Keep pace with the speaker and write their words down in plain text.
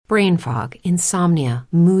brain fog, insomnia,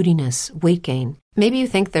 moodiness, weight gain. Maybe you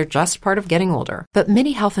think they're just part of getting older, but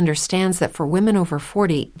MIDI Health understands that for women over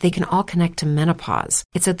 40, they can all connect to menopause.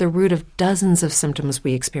 It's at the root of dozens of symptoms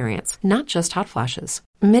we experience, not just hot flashes.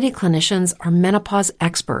 MIDI clinicians are menopause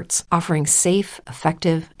experts, offering safe,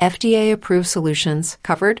 effective, FDA-approved solutions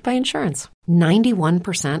covered by insurance.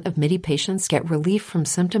 91% of MIDI patients get relief from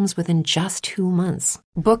symptoms within just 2 months.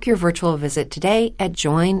 Book your virtual visit today at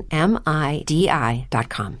joinmidi.com.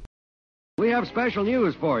 We have special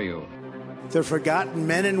news for you. The forgotten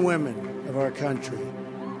men and women of our country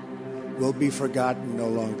will be forgotten no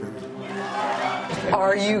longer.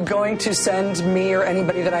 Are you going to send me or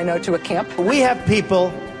anybody that I know to a camp? We have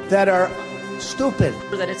people that are stupid.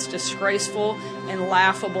 That it's disgraceful and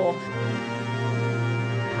laughable.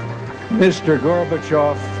 Mr.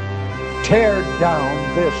 Gorbachev, tear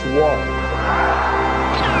down this wall.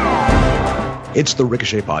 It's the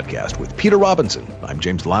Ricochet Podcast with Peter Robinson. I'm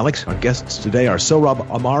James Lalix. Our guests today are Sohrab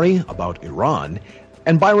Ahmari about Iran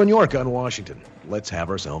and Byron York on Washington. Let's have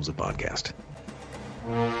ourselves a podcast.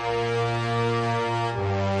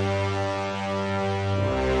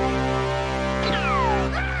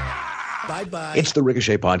 Bye-bye. It's the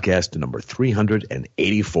Ricochet Podcast number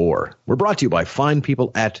 384. We're brought to you by fine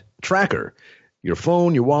people at Tracker. Your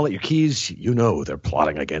phone, your wallet, your keys, you know they're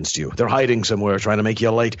plotting against you. They're hiding somewhere trying to make you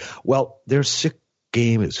late. Well, their sick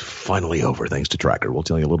game is finally over thanks to Tracker. We'll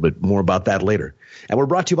tell you a little bit more about that later. And we're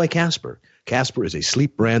brought to you by Casper. Casper is a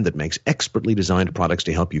sleep brand that makes expertly designed products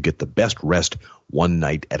to help you get the best rest one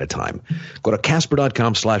night at a time. Go to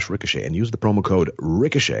Casper.com/Ricochet and use the promo code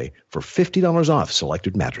Ricochet for $50 off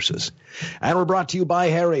selected mattresses. And we're brought to you by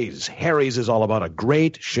Harry's. Harry's is all about a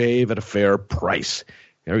great shave at a fair price.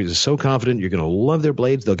 Harry's is so confident you're going to love their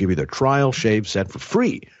blades, they'll give you their trial shave set for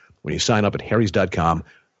free when you sign up at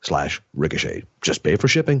harrys.com/Ricochet. Just pay for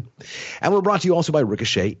shipping. And we're brought to you also by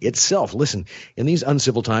Ricochet itself. Listen, in these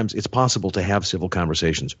uncivil times, it's possible to have civil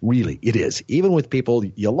conversations. Really, it is. Even with people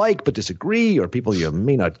you like but disagree, or people you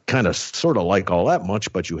may not kind of sort of like all that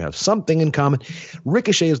much, but you have something in common.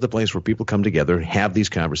 Ricochet is the place where people come together and have these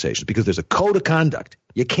conversations because there's a code of conduct.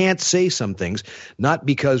 You can't say some things, not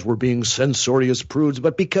because we're being censorious prudes,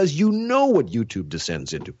 but because you know what YouTube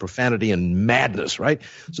descends into, profanity and madness, right?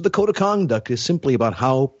 So the code of conduct is simply about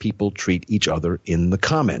how people treat each other in the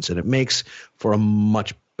comments, and it makes for a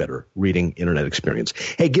much better reading internet experience.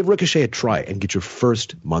 Hey, give Ricochet a try and get your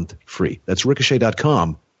first month free. That's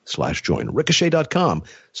ricochet.com/join.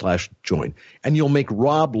 Ricochet.com/join. And you'll make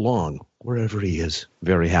Rob Long, wherever he is,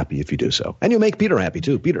 very happy if you do so. And you'll make Peter happy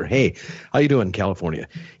too. Peter, hey, how you doing in California?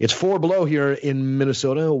 It's 4 below here in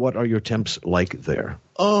Minnesota. What are your temps like there?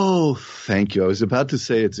 Oh, thank you. I was about to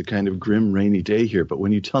say it's a kind of grim, rainy day here, but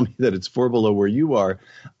when you tell me that it's 4 below where you are,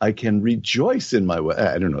 I can rejoice in my way.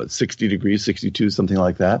 I don't know, it's 60 degrees, 62, something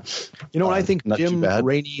like that. You know, when I think dim,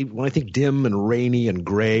 rainy, when I think dim and rainy and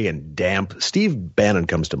gray and damp, Steve Bannon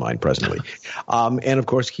comes to mind presently. And of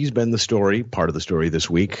course, he's been the story, part of the story this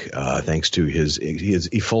week, thanks to his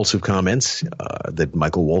effulsive comments that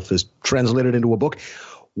Michael Wolff has translated into a book.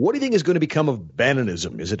 What do you think is going to become of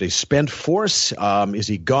Bannonism? Is it a spent force? Is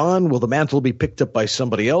he gone? Will the mantle be picked up by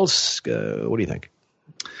somebody else? What do you think?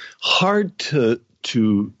 Hard to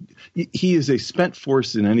he is a spent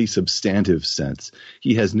force in any substantive sense.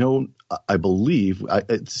 He has no, I believe,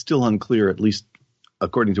 it's still unclear, at least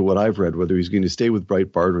according to what I've read, whether he's going to stay with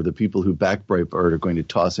Breitbart or the people who back Breitbart are going to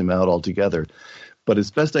toss him out altogether. But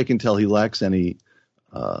as best I can tell, he lacks any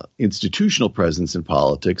institutional presence in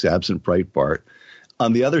politics, absent Breitbart.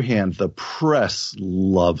 On the other hand, the press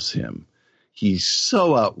loves him. He's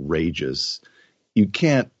so outrageous. You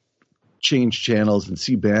can't change channels and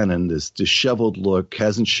see Bannon, this disheveled look,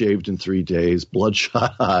 hasn't shaved in 3 days,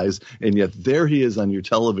 bloodshot eyes, and yet there he is on your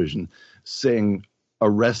television saying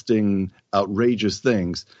arresting, outrageous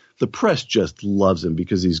things. The press just loves him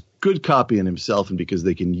because he's good copy in himself and because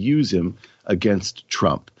they can use him against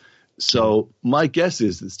Trump. So my guess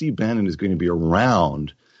is that Steve Bannon is going to be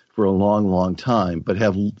around for a long, long time, but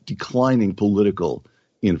have declining political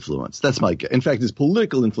influence. That's my guess. In fact, his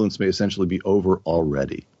political influence may essentially be over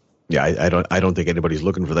already. Yeah, I don't think anybody's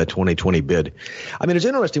looking for that 2020 bid. I mean, it's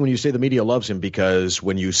interesting when you say the media loves him because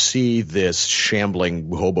when you see this shambling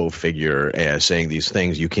hobo figure saying these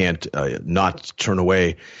things, you can't not turn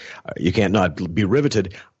away. You can't not be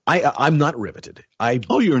riveted. I'm not riveted.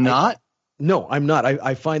 You're not? No, I'm not.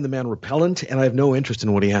 I find the man repellent, and I have no interest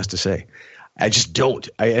in what he has to say. I just don't.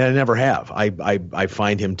 I never have. I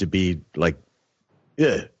find him to be like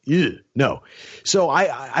No. So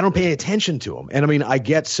I don't pay attention to him. And I mean, I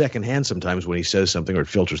get secondhand sometimes when he says something or it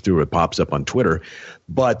filters through or it pops up on Twitter.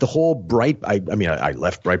 But the whole I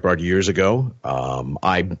left Breitbart years ago.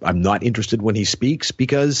 I'm not interested when he speaks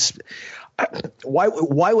because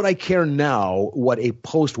why would I care now what a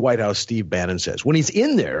post-White House Steve Bannon says? When he was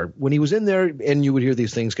in there, and you would hear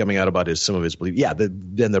these things coming out about some of his beliefs,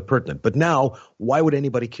 then they're pertinent. But now, why would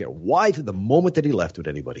anybody care? Why, to the moment that he left, would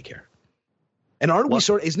anybody care? And aren't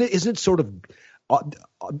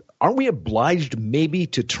we obliged maybe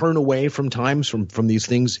to turn away from times from these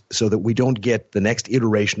things so that we don't get the next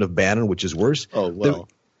iteration of Bannon, which is worse? Oh, well.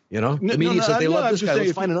 The media says they love this guy.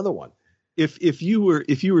 Let's find another one. If you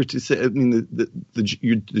were to say, I mean,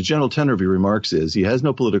 the general tenor of your remarks is he has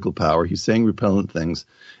no political power. He's saying repellent things.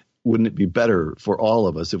 Wouldn't it be better for all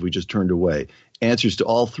of us if we just turned away? Answers to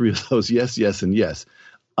all three of those, yes, yes, and yes.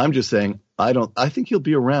 I'm just saying I think he'll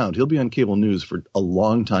be around. He'll be on cable news for a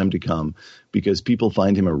long time to come because people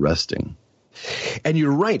find him arresting. And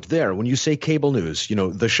you're right there when you say cable news,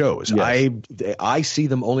 the shows. Yes. I see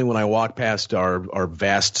them only when I walk past our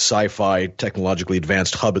vast sci-fi technologically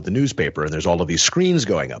advanced hub at the newspaper, and there's all of these screens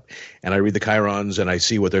going up. And I read the chyrons and I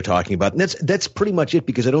see what they're talking about. And that's pretty much it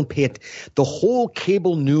because I don't pay it. The whole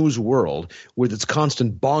cable news world with its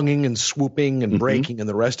constant bonging and swooping and breaking and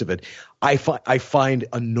the rest of it, I find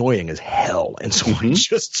annoying as hell. And so I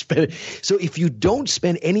just spend – so if you don't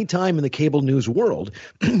spend any time in the cable news world,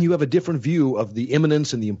 you have a different view of the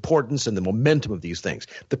imminence and the importance and the momentum of these things.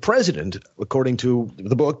 The president, according to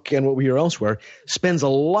the book and what we hear elsewhere, spends a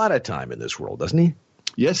lot of time in this world, doesn't he?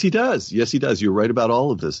 Yes, he does. Yes, he does. You're right about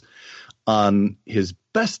all of this. On his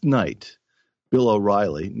best night, Bill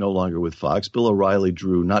O'Reilly, no longer with Fox, Bill O'Reilly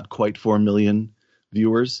drew not quite 4 million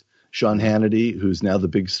viewers. Sean Hannity, who's now the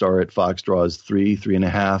big star at Fox, draws 3.5,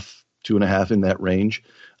 2.5 in that range.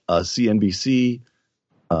 CNBC,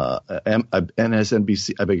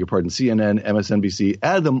 MSNBC, I beg your pardon, CNN, MSNBC,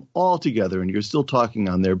 add them all together, and you're still talking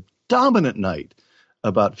on their dominant night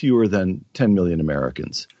about fewer than 10 million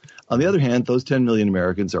Americans. On the other hand, those 10 million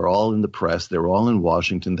Americans are all in the press. They're all in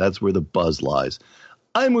Washington. That's where the buzz lies.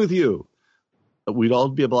 I'm with you. We'd all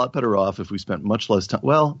be a lot better off if we spent much less time.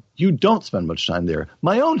 Well, you don't spend much time there.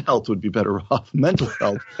 My own health would be better off, mental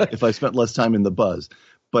health, if I spent less time in the buzz.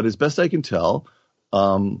 But as best I can tell,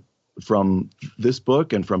 from this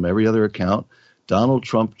book and from every other account, Donald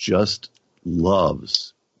Trump just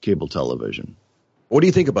loves cable television. What do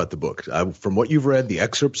you think about the book? From what you've read, the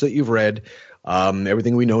excerpts that you've read,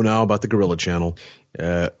 everything we know now about the Gorilla Channel,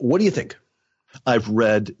 what do you think? I've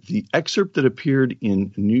read the excerpt that appeared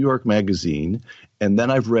in New York Magazine, and then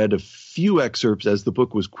I've read a few excerpts as the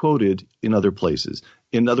book was quoted in other places.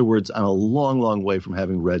 In other words, I'm a long, long way from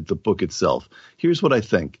having read the book itself. Here's what I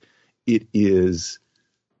think. It's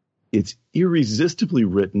irresistibly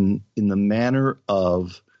written in the manner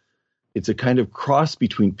of it's a kind of cross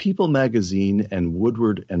between People magazine and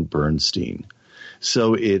Woodward and Bernstein.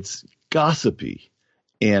 So it's gossipy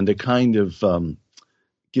and a kind of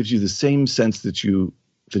gives you the same sense that you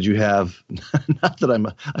have. Not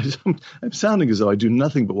that I'm sounding as though I do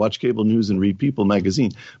nothing but watch cable news and read People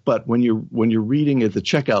magazine. But when you're reading at the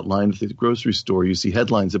checkout line at the grocery store, you see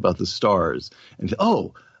headlines about the stars and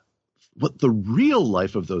what the real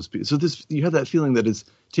life of those people. So you have that feeling that it's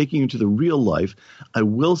taking you to the real life. I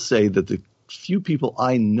will say that the few people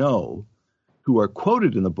I know who are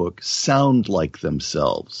quoted in the book sound like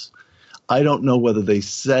themselves. I don't know whether they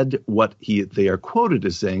said what they are quoted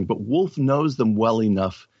as saying, but Wolf knows them well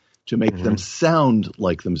enough to make them sound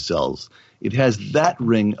like themselves. It has that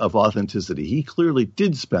ring of authenticity. He clearly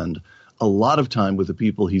did spend a lot of time with the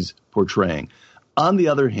people he's portraying. On the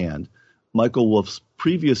other hand, Michael Wolff's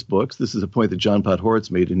previous books, this is a point that John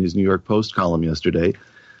Podhoretz made in his New York Post column yesterday,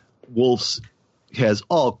 Wolff's has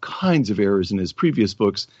all kinds of errors in his previous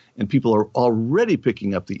books, and people are already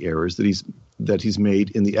picking up the errors that he's made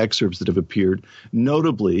in the excerpts that have appeared.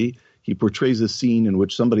 Notably, he portrays a scene in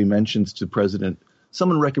which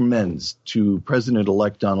someone recommends to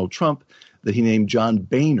President-elect Donald Trump that he name John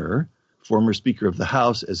Boehner, former Speaker of the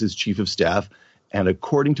House, as his chief of staff. And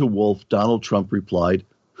according to Wolff, Donald Trump replied,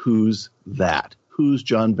 "Who's that? Who's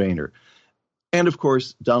John Boehner?" And, of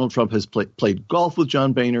course, Donald Trump has played golf with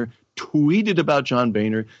John Boehner, tweeted about John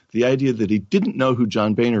Boehner. The idea that he didn't know who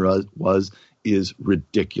John Boehner was is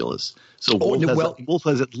ridiculous. So Wolff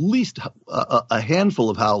has at least a handful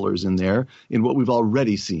of howlers in there in what we've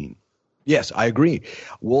already seen. Yes, I agree.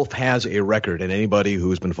 Wolff has a record, and anybody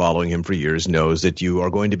who's been following him for years knows that you are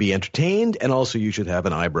going to be entertained, and also you should have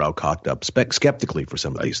an eyebrow cocked up skeptically for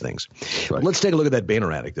some of these things. Right. Let's take a look at that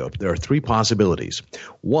Boehner anecdote. There are three possibilities.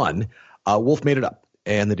 One, Wolff made it up.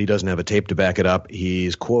 and that he doesn't have a tape to back it up.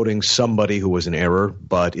 He's quoting somebody who was in error,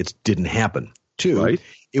 but it didn't happen. 2,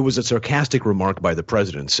 It was a sarcastic remark by the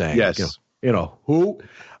president saying, yes. Who?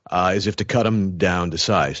 As if to cut him down to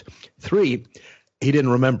size. 3, he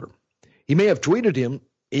didn't remember. He may have tweeted him.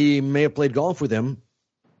 He may have played golf with him,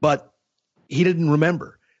 but he didn't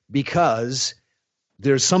remember because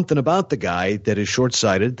there's something about the guy that is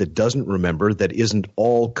short-sighted, that doesn't remember, that isn't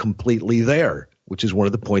all completely there, which is one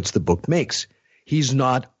of the points the book makes. He's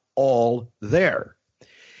not all there.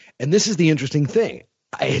 And this is the interesting thing.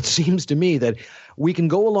 It seems to me that we can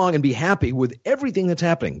go along and be happy with everything that's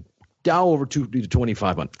happening. Dow over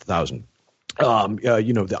 25,000.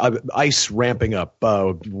 The ICE ramping up.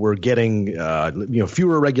 We're getting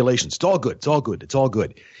fewer regulations. It's all good. It's all good. It's all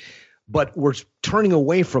good. But we're turning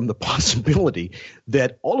away from the possibility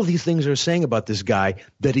that all of these things are saying about this guy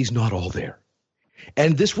that he's not all there.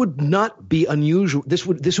 And this would not be unusual. This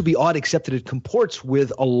would be odd, except that it comports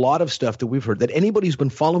with a lot of stuff that we've heard, that anybody who's been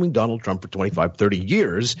following Donald Trump for 25, 30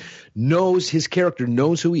 years knows his character,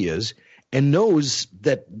 knows who he is, and knows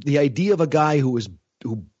that the idea of a guy who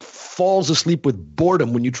falls asleep with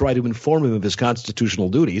boredom when you try to inform him of his constitutional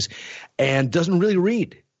duties and doesn't really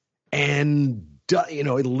read and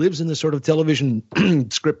it lives in this sort of television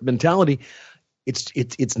script mentality.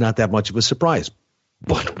 It's not that much of a surprise.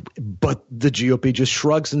 But the GOP just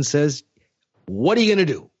shrugs and says, what are you going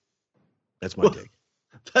to do? That's my take.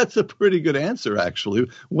 That's a pretty good answer, actually.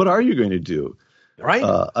 What are you going to do? Right?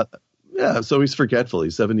 Yeah, so he's forgetful.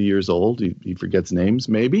 He's 70 years old. He forgets names.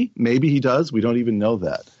 Maybe he does. We don't even know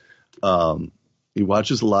that. He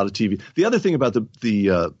watches a lot of TV. The other thing about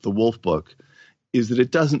the Wolf book is that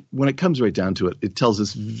it doesn't, when it comes right down to it, it tells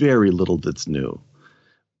us very little that's new.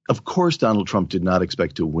 Of course, Donald Trump did not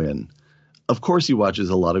expect to win. Of course, he watches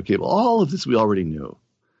a lot of cable. All of this we already knew.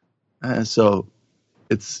 So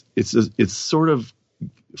it's sort of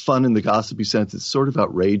fun in the gossipy sense. It's sort of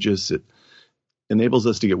outrageous. It enables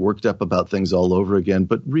us to get worked up about things all over again.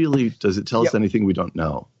 But really, does it tell us anything we don't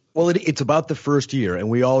know? Well, it's about the first year, and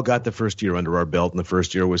we all got the first year under our belt, and the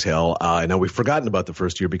first year was hell. Now we've forgotten about the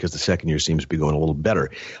first year because the second year seems to be going a little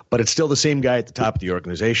better. But it's still the same guy at the top of the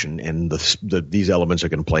organization, and these elements are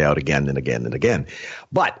going to play out again and again and again.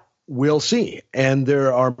 But we'll see. And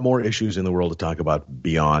there are more issues in the world to talk about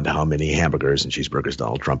beyond how many hamburgers and cheeseburgers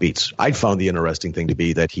Donald Trump eats. I found the interesting thing to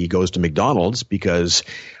be that he goes to McDonald's because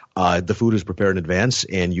the food is prepared in advance,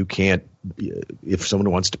 and you can't. If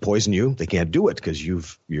someone wants to poison you, they can't do it because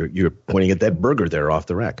you're pointing at that burger there off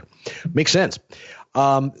the rack. Makes sense.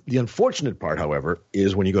 The unfortunate part, however,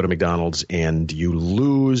 is when you go to McDonald's and you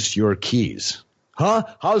lose your keys. Huh?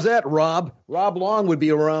 How's that, Rob? Rob Long would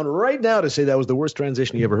be around right now to say that was the worst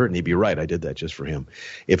transition he ever heard, and he'd be right. I did that just for him,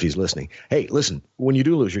 if he's listening. Hey, listen, when you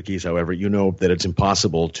do lose your keys, however, you know that it's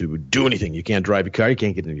impossible to do anything. You can't drive your car. You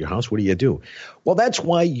can't get into your house. What do you do? Well, that's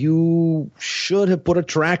why you should have put a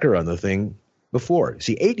tracker on the thing before.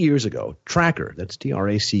 See, 8 years ago, Tracker, that's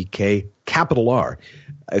TRACK, capital R,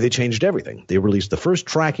 they changed everything. They released the first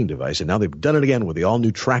tracking device, and now they've done it again with the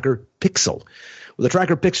all-new Tracker Pixel. With the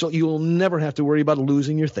Tracker Pixel, you will never have to worry about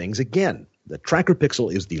losing your things again. The Tracker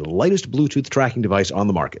Pixel is the lightest Bluetooth tracking device on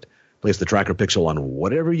the market. Place the Tracker Pixel on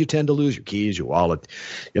whatever you tend to lose, your keys, your wallet.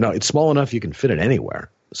 It's small enough you can fit it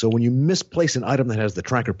anywhere. So when you misplace an item that has the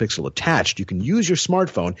Tracker Pixel attached, you can use your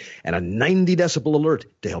smartphone and a 90 decibel alert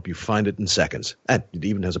to help you find it in seconds. And it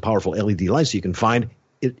even has a powerful LED light so you can find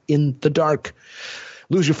it in the dark.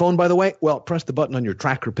 Lose your phone, by the way? Well, press the button on your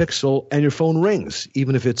Tracker Pixel and your phone rings,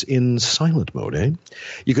 even if it's in silent mode, eh?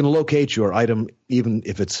 You can locate your item even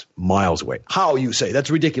if it's miles away. How, you say? That's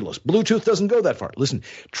ridiculous. Bluetooth doesn't go that far. Listen,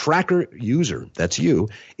 Tracker User, that's you,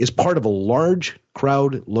 is part of a large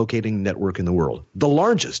crowd locating network in the world. The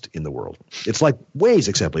largest in the world. It's like Waze,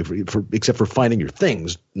 except for finding your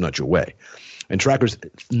things, not your way. And Tracker's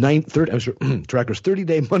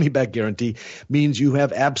 30-day money-back guarantee means you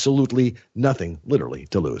have absolutely nothing, literally,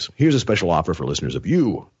 to lose. Here's a special offer for listeners of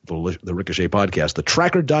the Ricochet podcast, the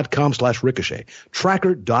tracker.com/ricochet.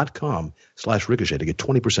 Tracker.com/ricochet to get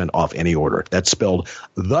 20% off any order. That's spelled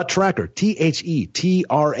the Tracker,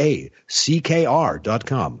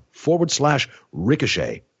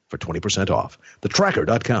 TheTracker.com/ricochet for 20% off. The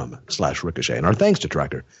Tracker.com/ricochet. And our thanks to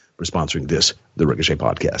Tracker for sponsoring this, the Ricochet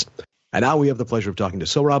podcast. And now we have the pleasure of talking to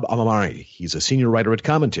Sohrab Ahmari. He's a senior writer at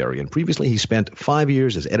Commentary, and previously he spent 5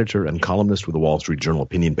 years as editor and columnist with the Wall Street Journal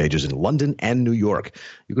opinion pages in London and New York.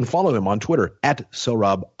 You can follow him on Twitter at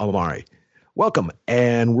Sohrab Ahmari. Welcome,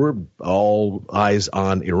 and we're all eyes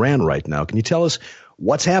on Iran right now. Can you tell us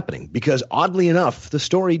what's happening? Because oddly enough, the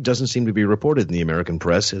story doesn't seem to be reported in the American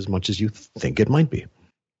press as much as you think it might be.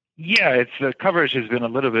 Yeah, the coverage has been a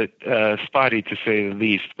little bit spotty, to say the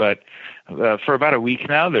least. But for about a week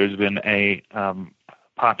now, there's been a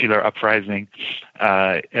popular uprising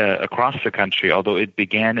across the country, although it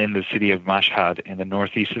began in the city of Mashhad in the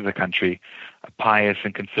northeast of the country, a pious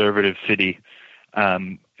and conservative city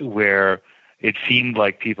where it seemed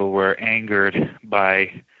like people were angered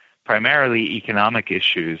by primarily economic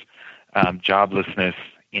issues, joblessness,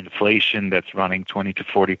 inflation that's running 20 to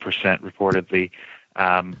 40% reportedly,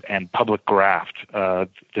 and public graft,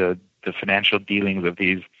 the financial dealings of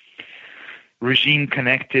these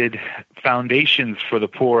regime-connected foundations for the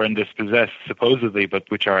poor and dispossessed, supposedly, but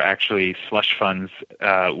which are actually slush funds,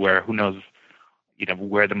 where who knows,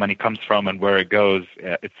 where the money comes from and where it goes.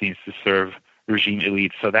 It seems to serve regime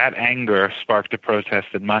elites. So that anger sparked a protest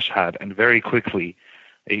in Mashhad, and very quickly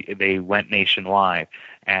they went nationwide.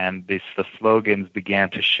 And the slogans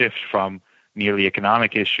began to shift from merely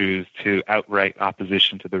economic issues to outright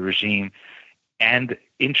opposition to the regime, and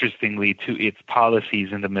interestingly to its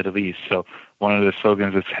policies in the Middle East. So one of the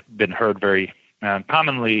slogans that's been heard very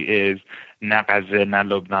commonly is "Na Gaza, na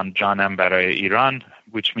Lebanon, janam baraye Iran,"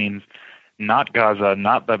 which means not Gaza,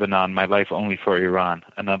 not Lebanon, my life only for Iran.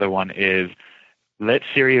 Another one is "Let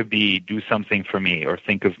Syria be, do something for me, or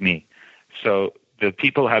think of me." So the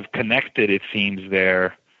people have connected, it seems,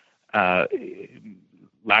 their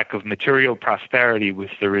lack of material prosperity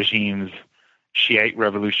with the regime's Shiite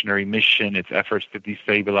revolutionary mission, its efforts to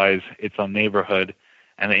destabilize its own neighborhood,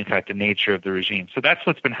 and in fact the nature of the regime. So that's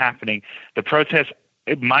what's been happening. The protests,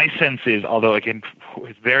 my sense is, although again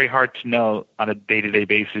it's very hard to know on a day-to-day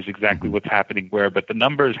basis exactly what's happening where, but the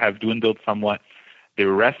numbers have dwindled somewhat. The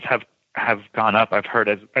arrests have gone up. I've heard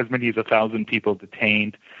as many as 1,000 people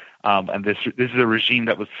detained. And this is a regime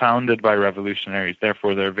that was founded by revolutionaries.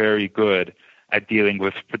 Therefore, they're very good at dealing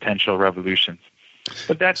with potential revolutions.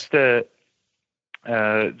 But that's the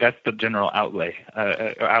general outline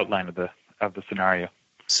of the scenario.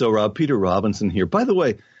 So, Peter Robinson here. By the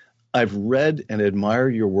way, I've read and admire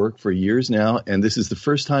your work for years now, and this is the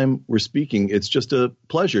first time we're speaking. It's just a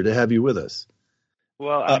pleasure to have you with us.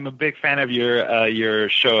 Well, I'm a big fan of your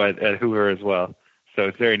show at Hoover as well. So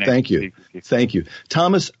it's very nice to speak with you. Thank you.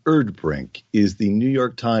 Thomas Erdbrink is the New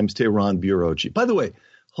York Times Tehran bureau chief. By the way,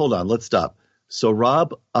 hold on, let's stop.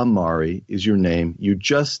 Sohrab Ahmari is your name. You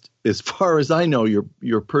just, as far as I know,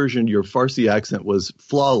 your Persian, your Farsi accent was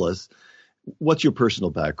flawless. What's your personal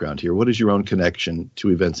background here? What is your own connection to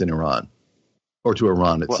events in Iran, or to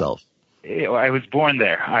Iran itself? Well, I was born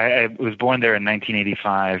there. I was born there in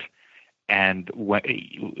 1985. And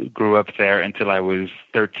grew up there until I was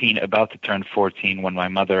 13, about to turn 14, when my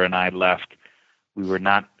mother and I left. We were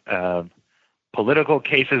not political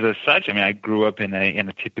cases as such. I mean, I grew up in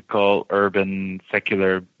a typical urban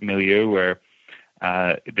secular milieu where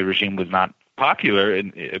the regime was not popular,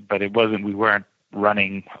 but it wasn't. We weren't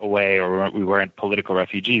running away, or we weren't political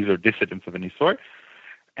refugees or dissidents of any sort.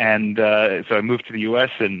 And so I moved to the U.S.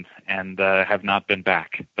 and have not been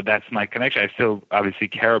back. But that's my connection. I still obviously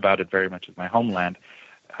care about it very much as my homeland,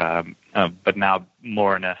 but now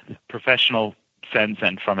more in a professional sense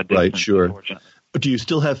and from a distance. Right, sure. Do you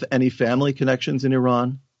still have any family connections in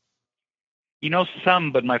Iran?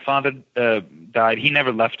 Some, but my father died. He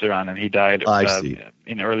never left Iran, and he died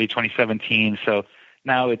in early 2017. So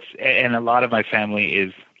now and a lot of my family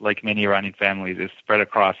is, like many Iranian families, is spread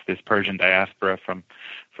across this Persian diaspora from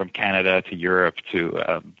Canada to Europe to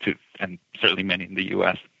and certainly many in the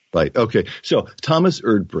U.S. Right. Okay. So Thomas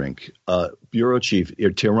Erdbrink, bureau chief,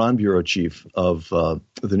 Tehran bureau chief of the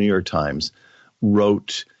New York Times,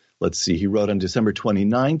 wrote. He wrote on December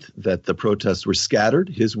 29th that the protests were scattered,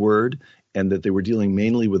 his word, and that they were dealing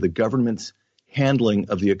mainly with the government's handling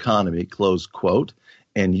of the economy, close quote.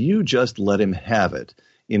 And you just let him have it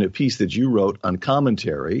in a piece that you wrote on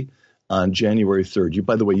Commentary on January 3rd.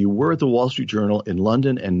 By the way, you were at the Wall Street Journal in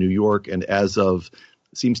London and New York, and as of,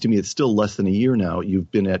 seems to me it's still less than a year now,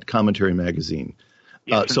 you've been at Commentary Magazine.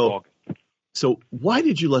 Yes, so why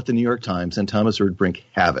did you let the New York Times and Thomas Erdbrink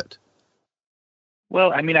have it?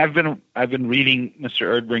 Well, I mean, I've been reading Mr.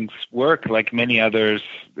 Erdbrink's work, like many others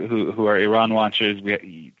who are Iran watchers.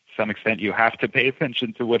 To some extent, you have to pay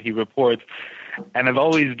attention to what he reports, and I've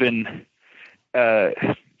always been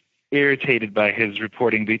irritated by his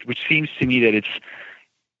reporting, which seems to me that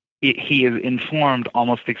he is informed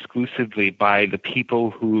almost exclusively by the people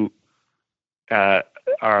who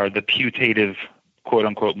are the putative, quote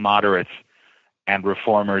unquote, moderates and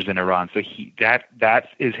reformers in Iran. So that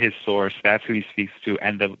is his source. That's who he speaks to.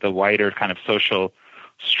 And the wider kind of social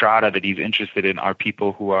strata that he's interested in are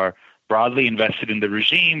people who are broadly invested in the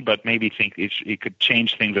regime, but maybe think it could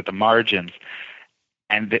change things at the margins.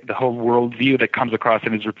 and the whole worldview that comes across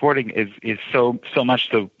in his reporting is so much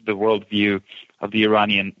the worldview of the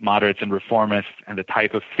Iranian moderates and reformists, and the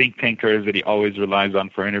type of think tankers that he always relies on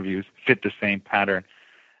for interviews fit the same pattern.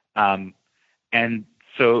 And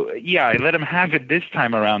so, yeah, I let him have it this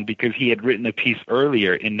time around because he had written a piece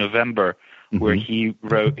earlier in November where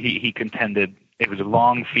he contended, it was a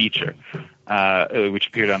long feature, which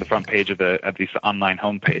appeared on the front page of at least the online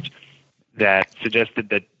homepage, that suggested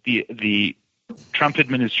that the Trump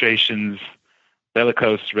administration's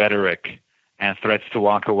bellicose rhetoric and threats to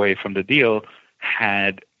walk away from the deal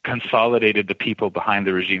had consolidated the people behind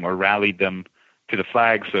the regime, or rallied them to the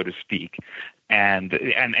flag, so to speak. And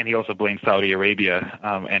he also blamed Saudi Arabia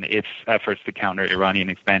and its efforts to counter Iranian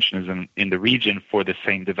expansionism in the region for the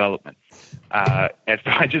same development. And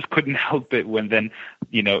so I just couldn't help it when then,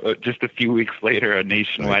 just a few weeks later, a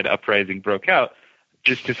nationwide uprising broke out,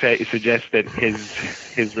 just to suggest that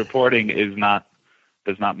his reporting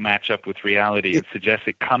does not match up with reality. It suggests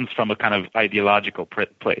it comes from a kind of ideological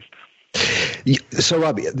place. So,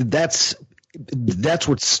 Robbie, that's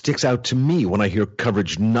what sticks out to me when I hear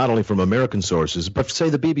coverage not only from American sources, but say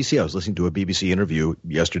the BBC. I was listening to a BBC interview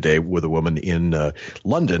yesterday with a woman in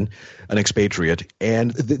London, an expatriate,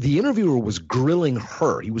 and the interviewer was grilling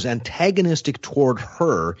her. He was antagonistic toward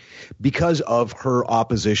her because of her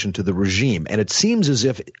opposition to the regime. And it seems as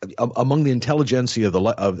if among the intelligentsia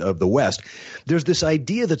of the West, there's this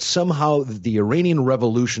idea that somehow the Iranian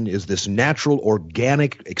Revolution is this natural,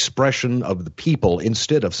 organic expression of the people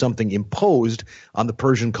instead of something imposed on the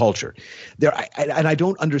Persian culture. And I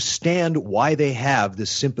don't understand why they have this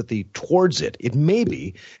sympathy towards it. It may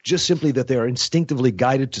be just simply that they are instinctively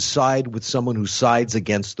guided to side with someone who sides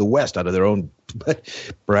against the West out of their own,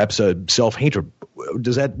 perhaps, self-hatred.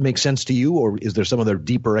 Does that make sense to you, or is there some other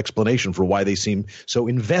deeper explanation for why they seem so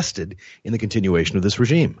invested in the continuation of this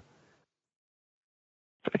regime?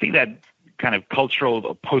 I think that kind of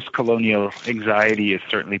cultural, post-colonial anxiety is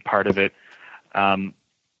certainly part of it.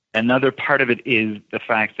 Another part of it is the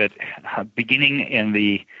fact that beginning in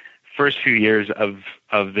the first few years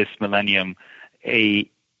of this millennium,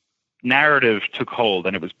 a narrative took hold,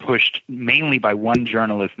 and it was pushed mainly by one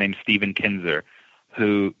journalist named Stephen Kinzer,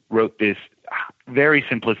 who wrote this very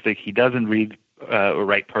simplistic, he doesn't read or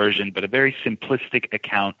write Persian, but a very simplistic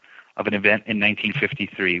account of an event in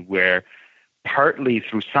 1953 where, partly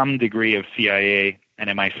through some degree of CIA and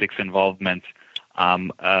MI6 involvement,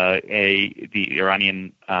 the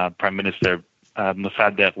Iranian Prime Minister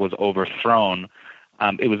Mossadegh was overthrown.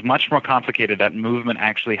 It was much more complicated. That movement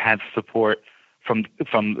actually had support from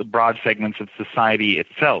broad segments of society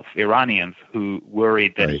itself, Iranians who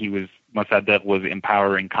worried that Mossadegh was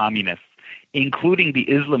empowering communists, including the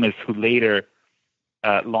Islamists who later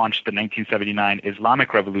launched the 1979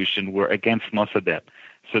 Islamic Revolution, were against Mossadegh.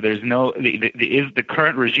 So there's the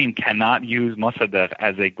current regime cannot use Mossadegh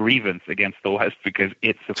as a grievance against the West because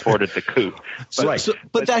it supported the coup.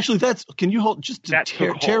 But actually, can you hold just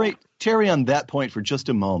to Terry on that point for just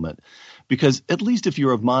a moment? Because at least if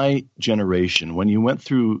you're of my generation, when you went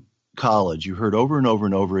through college, you heard over and over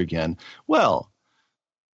and over again, well,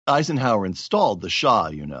 Eisenhower installed the Shah,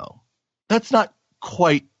 That's not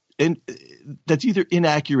quite that's either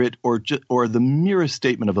inaccurate or the merest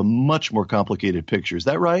statement of a much more complicated picture. Is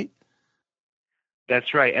that right?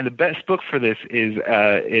 That's right. And the best book for this is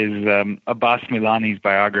Abbas Milani's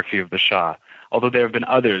biography of the Shah. Although there have been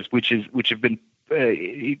others, which have been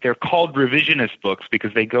they're called revisionist books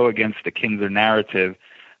because they go against the Kinzer narrative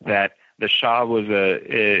that the Shah was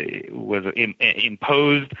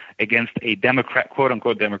imposed against a quote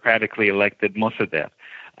unquote democratically elected Mossadegh.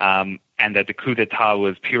 And that the coup d'etat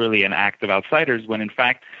was purely an act of outsiders, when in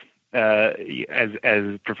fact,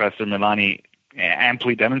 as Professor Milani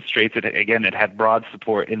amply demonstrates, it had broad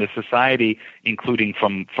support in the society, including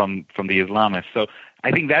from the Islamists. So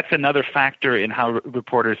I think that's another factor in how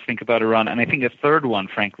reporters think about Iran. And I think a third one,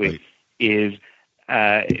 frankly, is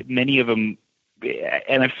many of them,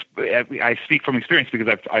 and I speak from experience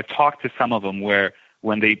because I've talked to some of them where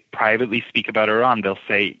when they privately speak about Iran, they'll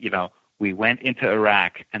say, we went into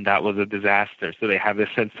Iraq and that was a disaster. So they have this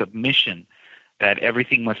sense of mission that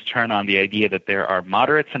everything must turn on the idea that there are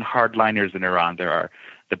moderates and hardliners in Iran. There are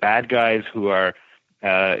the bad guys who are,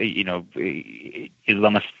 Islamist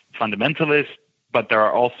fundamentalists, but there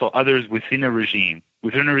are also others within a regime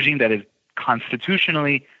that is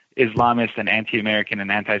constitutionally Islamist and anti-American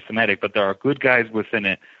and anti-Semitic, but there are good guys within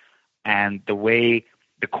it. And the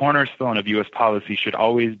cornerstone of U.S. policy should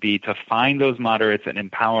always be to find those moderates and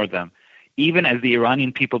empower them, even as the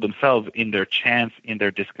Iranian people themselves, in their chants, in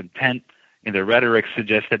their discontent, in their rhetoric,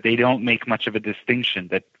 suggest that they don't make much of a distinction,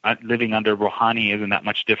 that living under Rouhani isn't that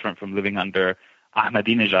much different from living under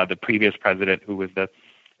Ahmadinejad, the previous president, who was the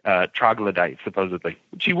troglodyte, supposedly,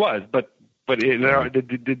 which he was. But there are the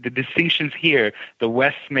distinctions here. The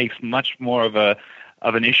West makes much more of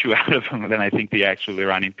an issue out of him than I think the actual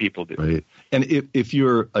Iranian people do. Right. And if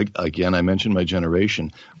you're, again, I mentioned my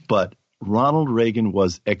generation, but Ronald Reagan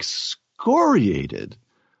was excoriated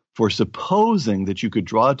for supposing that you could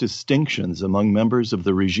draw distinctions among members of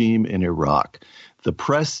the regime in Iraq. The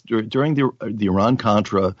press, during the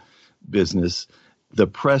Iran-Contra business, the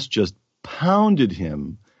press just pounded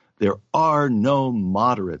him. There are no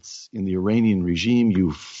moderates in the Iranian regime.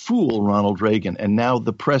 You fool Ronald Reagan. And now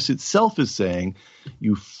the press itself is saying,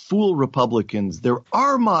 you fool Republicans. There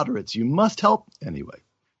are moderates. You must help. Anyway,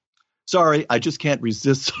 sorry, I just can't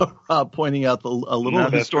resist Rob pointing out a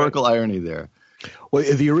little historical irony there. Well,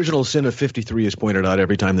 the original sin of 53 is pointed out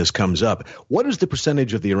every time this comes up. What is the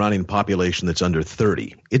percentage of the Iranian population that's under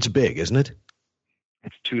 30? It's big, isn't it?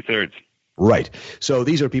 It's 2/3. Right. So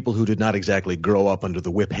these are people who did not exactly grow up under the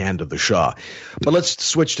whip hand of the Shah. But let's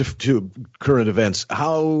switch to current events.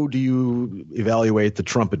 How do you evaluate the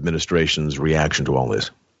Trump administration's reaction to all this?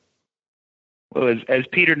 Well, as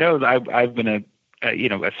Peter knows, I've been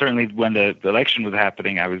certainly when the election was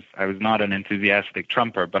happening, I was not an enthusiastic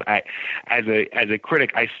Trumper, but as a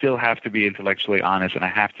critic, I still have to be intellectually honest, and I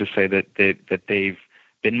have to say that they've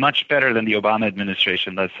been much better than the Obama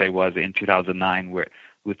administration, let's say, was in 2009, where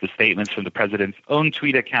with the statements from the president's own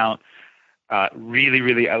tweet account, really,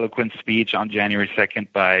 really eloquent speech on January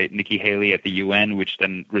 2nd by Nikki Haley at the UN, which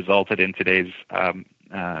then resulted in today's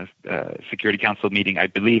Security Council meeting, I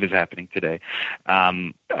believe is happening today.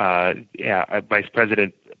 Vice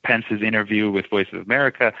President Pence's interview with Voice of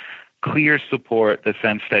America, clear support, the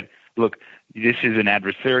sense that, look, this is an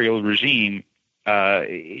adversarial regime.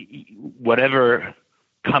 Whatever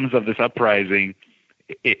comes of this uprising,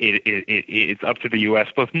 it's up to the U.S.,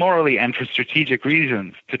 both morally and for strategic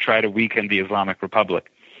reasons, to try to weaken the Islamic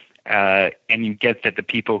Republic. And you get that the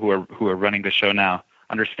people who are running the show now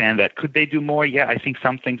understand that. Could they do more? Yeah, I think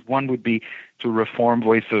some things. One would be to reform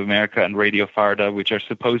Voice of America and Radio Farda, which are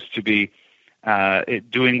supposed to be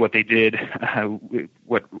doing what they did,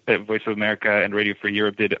 what Voice of America and Radio Free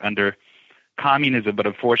Europe did under communism. But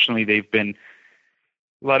unfortunately, they've been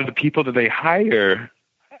a lot of the people that they hire.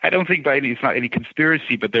 I don't think it's not any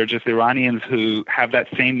conspiracy, but they're just Iranians who have that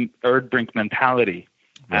same Erdbrink mentality.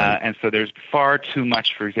 Right. And so there's far too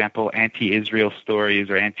much, for example, anti-Israel stories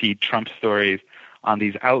or anti-Trump stories on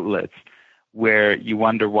these outlets, where you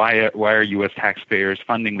wonder why are U.S. taxpayers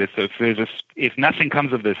funding this? So if nothing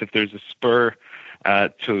comes of this, if there's a spur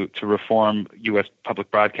to reform U.S. public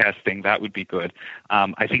broadcasting, that would be good.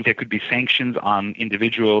 I think there could be sanctions on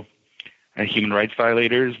individual human rights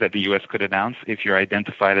violators that the U.S. could announce. If you're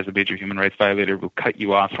identified as a major human rights violator, will cut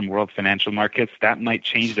you off from world financial markets. That might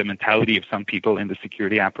change the mentality of some people in the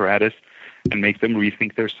security apparatus and make them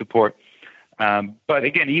rethink their support. But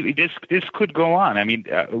again, this could go on. I mean,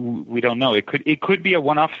 we don't know. It could be a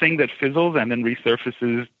one-off thing that fizzles and then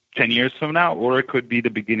resurfaces 10 years from now, or it could be the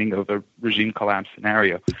beginning of a regime collapse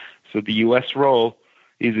scenario. So the U.S. role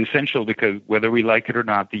is essential because whether we like it or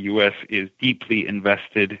not, the U.S. is deeply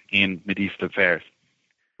invested in Mideast affairs.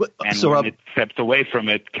 And so when it steps away from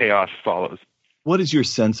it, chaos follows. What is your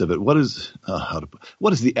sense of it? What is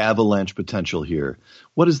the avalanche potential here?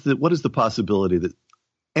 What is the possibility that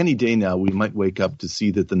any day now we might wake up to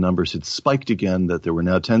see that the numbers had spiked again, that there were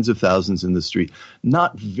now tens of thousands in the street?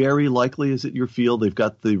 Not very likely, is it your feel?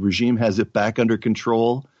 The regime has it back under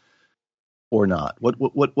control, or not? What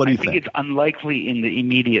do you think? I think it's unlikely in the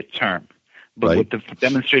immediate term. But right. What the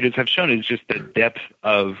demonstrators have shown is just the depth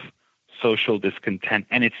of social discontent.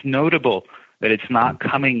 And it's notable that it's not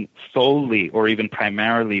coming solely or even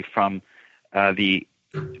primarily from the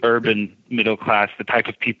urban middle class, the type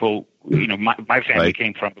of people my family right.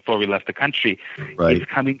 came from before we left the country. Right.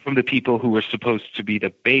 It's coming from the people who were supposed to be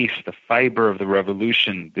the base, the fiber of the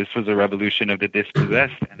revolution. This was a revolution of the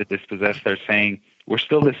dispossessed, and the dispossessed are saying, we're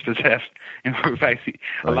still dispossessed. And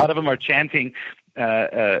a lot of them are chanting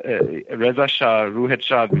Reza Shah, Ruhet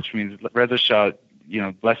Shah, which means Reza Shah,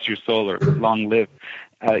 bless your soul or long live.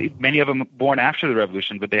 Many of them born after the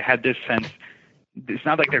revolution, but they had this sense. It's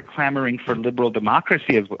not like they're clamoring for liberal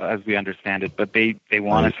democracy as we understand it, but they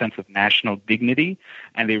want a sense of national dignity,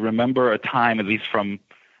 and they remember a time, at least from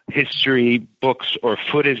history, books, or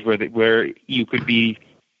footage, where you could be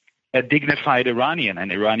a dignified Iranian,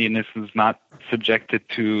 and Iranianness is not subjected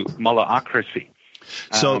to mullahocracy.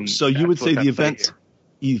 So you would say the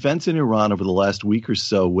events in Iran over the last week or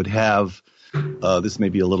so would have, this may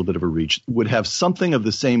be a little bit of a reach, would have something of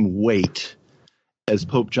the same weight as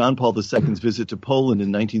Pope John Paul II's visit to Poland in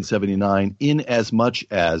 1979, in as much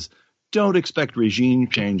as don't expect regime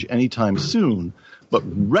change anytime soon, but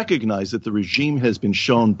recognize that the regime has been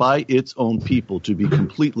shown by its own people to be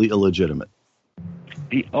completely illegitimate.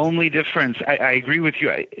 The only difference, I agree with you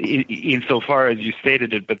insofar as you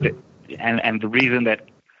stated it, but the reason that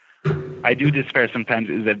I do despair sometimes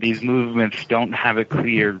is that these movements don't have a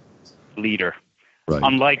clear leader. Right.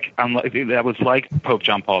 Unlike that was like Pope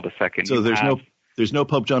John Paul II. So there's no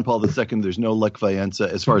Pope John Paul II. There's no Lech Walesa,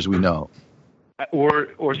 as far as we know.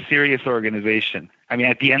 Or serious organization. I mean,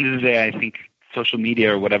 at the end of the day, I think social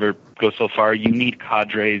media or whatever goes so far. You need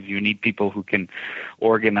cadres. You need people who can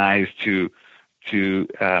organize to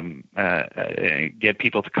get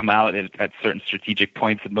people to come out at certain strategic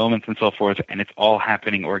points and moments and so forth. And it's all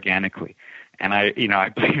happening organically. And I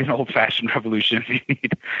believe in old-fashioned revolutions.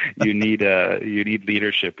 You need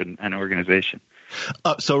leadership and organization.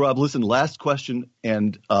 So, Rob, listen. Last question,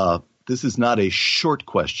 and this is not a short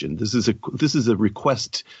question. This is a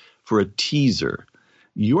request for a teaser.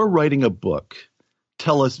 You're writing a book.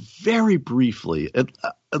 Tell us very briefly,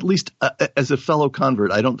 at least as a fellow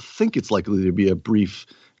convert, I don't think it's likely to be a brief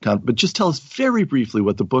but just tell us very briefly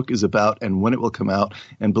what the book is about and when it will come out.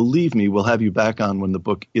 And believe me, we'll have you back on when the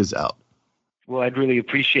book is out. Well, I'd really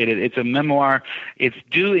appreciate it. It's a memoir. It's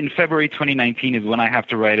due in February 2019 is when I have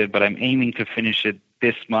to write it, but I'm aiming to finish it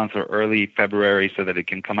this month or early February so that it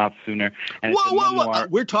can come out sooner. And Whoa.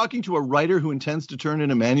 We're talking to a writer who intends to turn in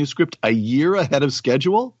a manuscript a year ahead of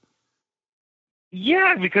schedule?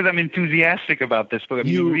 Yeah, because I'm enthusiastic about this book. I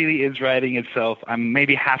mean, it really is writing itself. I'm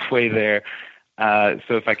maybe halfway there.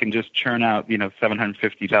 So if I can just churn out,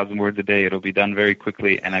 750,000 words a day, it'll be done very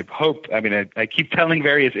quickly. And I hope, I keep telling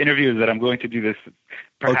various interviewers that I'm going to do this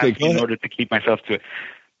perhaps in order to keep myself to it.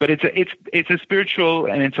 But it's a spiritual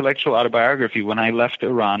and intellectual autobiography. When I left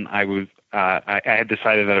Iran, I had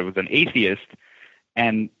decided that I was an atheist.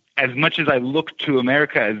 And as much as I looked to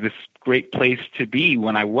America as this great place to be,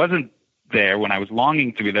 when I wasn't there, when I was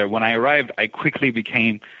longing to be there, when I arrived, I quickly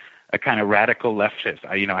became a kind of radical leftist.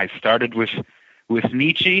 I started with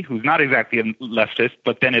Nietzsche, who's not exactly a leftist,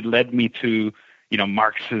 but then it led me to,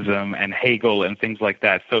 Marxism and Hegel and things like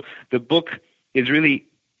that. So the book is really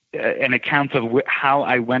an account of how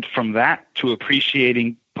I went from that to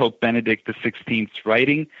appreciating Pope Benedict XVI's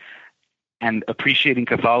writing and appreciating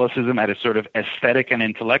Catholicism at a sort of aesthetic and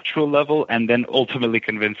intellectual level, and then ultimately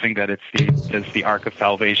convincing that it's the ark of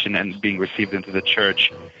salvation and being received into the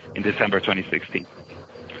church in December 2016.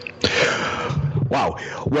 Wow.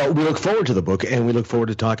 Well, we look forward to the book, and we look forward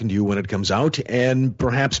to talking to you when it comes out. And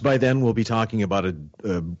perhaps by then we'll be talking about a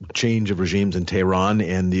change of regimes in Tehran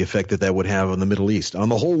and the effect that would have on the Middle East. On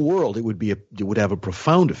the whole world, it would have a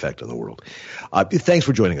profound effect on the world. Thanks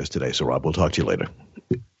for joining us today, Sohrab. We'll talk to you later.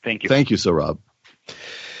 Thank you. Thank you, Sohrab.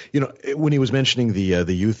 When he was mentioning the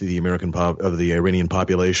youth of the the Iranian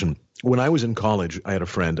population, when I was in college, I had a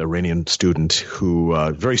friend, Iranian student, who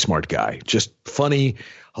very smart guy, just funny,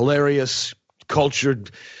 hilarious, cultured,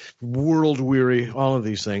 world weary, all of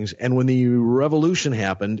these things. And when the revolution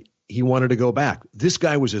happened, he wanted to go back. This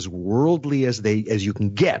guy was as worldly as you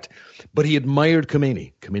can get, but he admired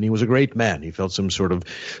Khomeini. Khomeini was a great man. He felt some sort of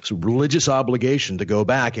religious obligation to go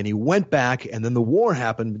back, and he went back. And then the war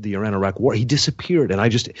happened, the Iran-Iraq war. He disappeared,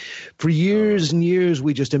 and for years and years,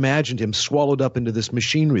 we just imagined him swallowed up into this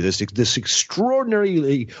machinery, this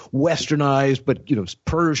extraordinarily westernized, but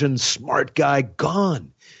Persian smart guy,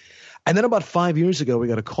 gone. And then about 5 years ago, we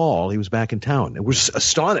got a call. He was back in town, and we're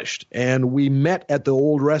astonished. And we met at the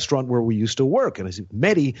old restaurant where we used to work. And I said,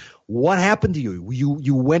 Mehdi, what happened to you?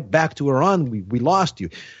 You went back to Iran. We lost you.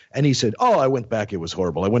 And he said, I went back. It was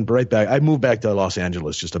horrible. I went right back. I moved back to Los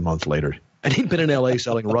Angeles just a month later. And he'd been in L.A.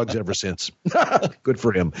 selling rugs ever since. Good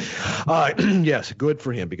for him. Yes, good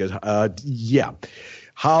for him because,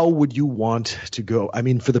 how would you want to go? I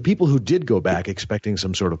mean, for the people who did go back expecting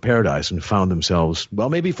some sort of paradise and found themselves, well,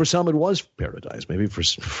 maybe for some it was paradise. Maybe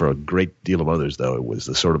for a great deal of others, though, it was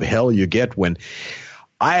the sort of hell you get when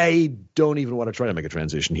I don't even want to try to make a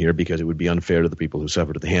transition here because it would be unfair to the people who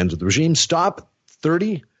suffered at the hands of the regime. Stop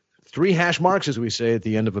 3 hash marks, as we say at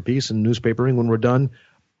the end of a piece in newspapering when we're done.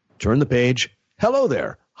 Turn the page. Hello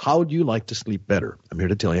there. How would you like to sleep better? I'm here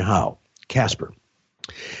to tell you how. Casper.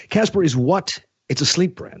 Casper is it's a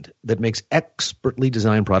sleep brand that makes expertly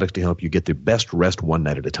designed products to help you get the best rest one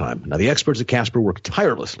night at a time. Now, the experts at Casper work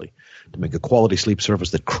tirelessly to make a quality sleep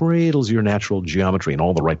surface that cradles your natural geometry in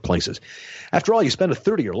all the right places. After all, you spend a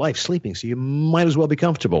third of your life sleeping, so you might as well be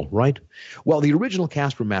comfortable, right? Well, the original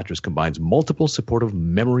Casper mattress combines multiple supportive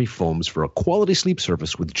memory foams for a quality sleep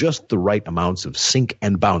surface with just the right amounts of sink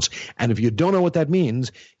and bounce. And if you don't know what that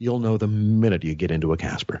means, you'll know the minute you get into a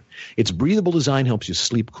Casper. Its breathable design helps you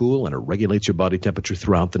sleep cool, and it regulates your body temperature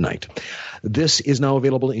throughout the night. This is now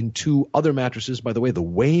available in 2 other mattresses, by the way, the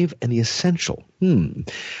Wave and the Essential. The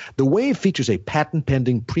Wave features a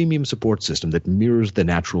patent-pending premium support system that mirrors the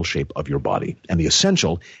natural shape of your body. And the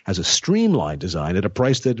Essential has a streamlined design at a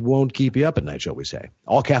price that won't keep you up at night, shall we say.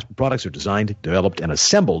 All Casper products are designed, developed, and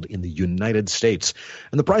assembled in the United States.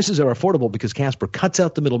 And the prices are affordable because Casper cuts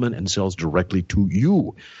out the middleman and sells directly to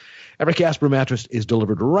you. Every Casper mattress is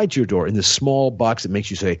delivered right to your door in this small box that makes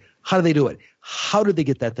you say, how do they do it? How did they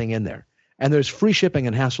get that thing in there? And there's free shipping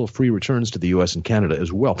and hassle-free returns to the U.S. and Canada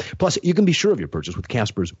as well. Plus, you can be sure of your purchase with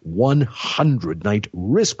Casper's 100-night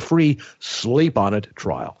risk-free sleep-on-it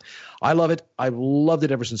trial. I love it. I've loved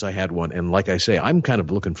it ever since I had one. And like I say, I'm kind of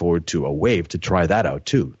looking forward to a Wave to try that out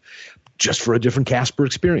too, just for a different Casper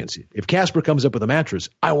experience. If Casper comes up with a mattress,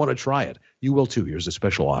 I want to try it. You will too. Here's a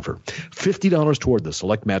special offer. $50 toward the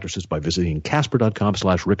select mattresses by visiting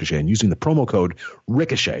Casper.com/Ricochet and using the promo code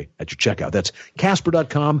Ricochet at your checkout. That's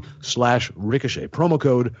Casper.com/Ricochet. Promo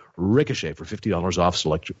code Ricochet for $50 off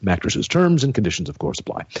select mattresses. Terms and conditions, of course,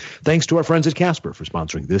 apply. Thanks to our friends at Casper for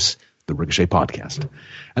sponsoring this, the Ricochet podcast.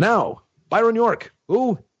 And now, Byron York.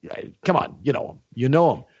 Ooh, come on. You know him. You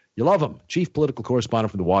know him. You love him. Chief political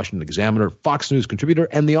correspondent for the Washington Examiner, Fox News contributor,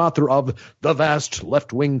 and the author of The Vast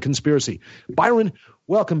Left-Wing Conspiracy. Byron,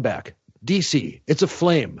 welcome back. D.C., it's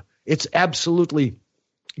aflame. It's absolutely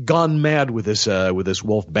gone mad with this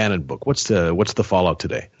Wolf Bannon book. What's the fallout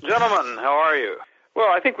today? Gentlemen, how are you?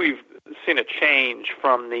 Well, I think we've seen a change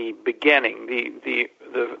from the beginning. The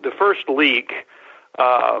first leak,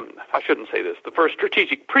 I shouldn't say this, the first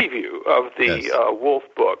strategic preview of the Wolf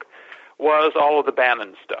book was all of the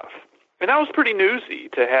Bannon stuff. And that was pretty newsy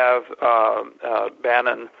to have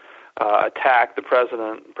Bannon attack the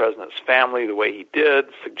president's family the way he did,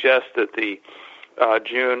 suggest that the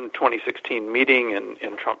June 2016 meeting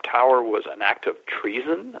in Trump Tower was an act of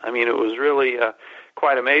treason. I mean, it was really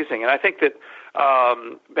quite amazing. And I think that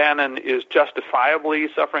Bannon is justifiably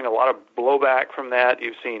suffering a lot of blowback from that.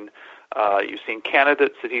 You've seen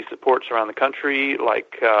candidates that he supports around the country,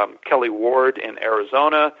 like Kelly Ward in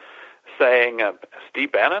Arizona, saying,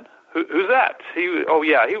 Steve Bannon? Who's that? He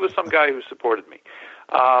was some guy who supported me.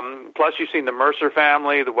 Plus, you've seen the Mercer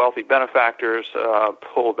family, the wealthy benefactors,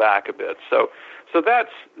 pull back a bit. So that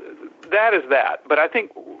is that. But I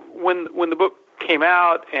think when the book came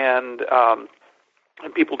out and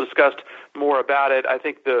people discussed more about it, I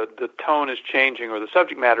think the tone is changing, or the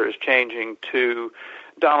subject matter is changing to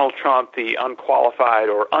Donald Trump, the unqualified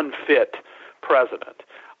or unfit president.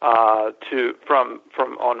 From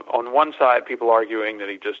on one side, people arguing that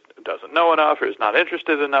he just doesn't know enough or is not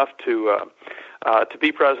interested enough to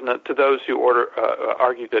be president, to those who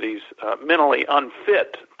argue that he's mentally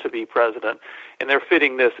unfit to be president, and they're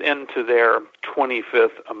fitting this into their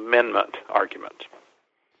 25th Amendment argument.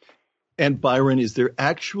 And Byron, is there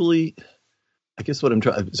actually, I guess what I'm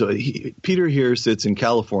trying, Peter here sits in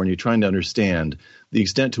California trying to understand the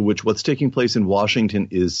extent to which what's taking place in Washington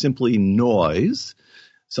is simply noise,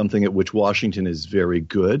 something at which Washington is very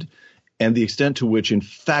good, and the extent to which, in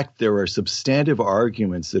fact, there are substantive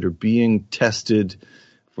arguments that are being tested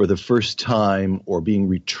for the first time or being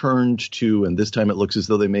returned to, and this time it looks as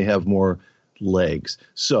though they may have more legs.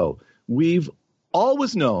 So we've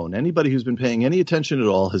always known, anybody who's been paying any attention at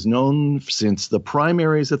all has known since the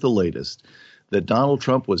primaries at the latest, that Donald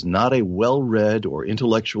Trump was not a well-read or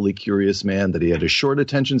intellectually curious man, that he had a short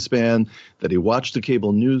attention span, that he watched the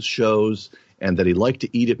cable news shows, and that he liked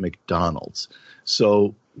to eat at McDonald's.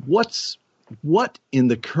 So what in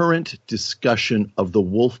the current discussion of the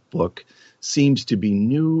Wolf book seems to be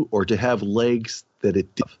new or to have legs that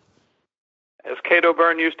it did? As Cato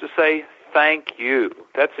Byrne used to say, thank you.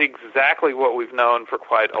 That's exactly what we've known for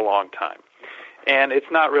quite a long time. And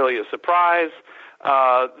it's not really a surprise.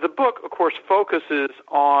 The book, of course, focuses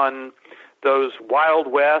on those Wild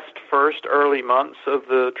West first early months of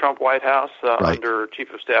the Trump White House under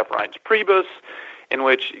Chief of Staff Reince Priebus, in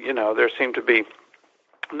which, there seemed to be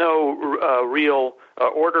no real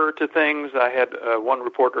order to things. I had one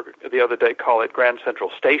reporter the other day call it Grand Central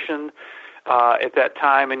Station at that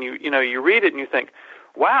time, and you read it and you think,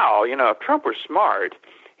 wow, if Trump were smart,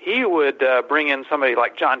 he would bring in somebody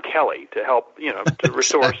like John Kelly to help, to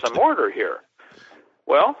restore some order here.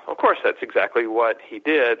 Well, of course, that's exactly what he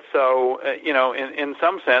did. So, in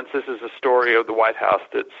some sense, this is a story of the White House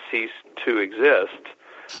that ceased to exist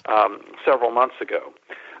several months ago.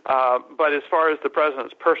 But as far as the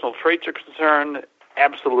president's personal traits are concerned,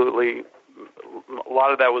 absolutely, a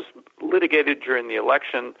lot of that was litigated during the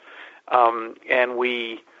election, and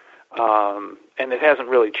it hasn't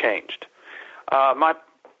really changed. My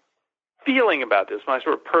feeling about this, my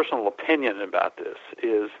sort of personal opinion about this,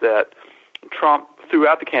 is that Trump,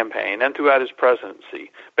 throughout the campaign and throughout his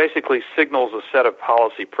presidency, basically signals a set of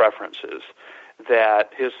policy preferences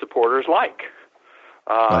that his supporters like.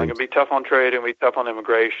 I'm going to be tough on trade and be tough on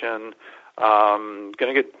immigration. Going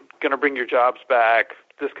to bring your jobs back.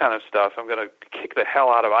 This kind of stuff. I'm going to kick the hell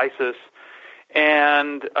out of ISIS,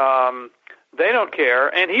 and they don't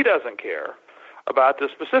care, and he doesn't care about the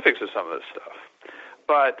specifics of some of this stuff.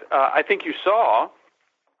 But I think you saw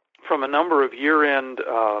from a number of year-end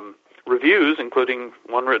reviews, including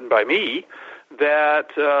one written by me, that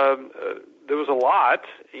there was a lot.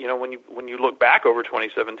 When you look back over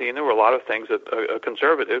 2017, there were a lot of things that a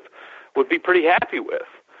conservative would be pretty happy with,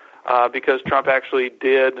 because Trump actually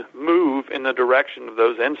did move in the direction of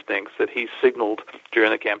those instincts that he signaled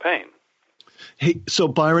during the campaign. Hey, so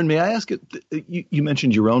Byron, may I ask it? You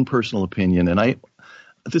mentioned your own personal opinion, and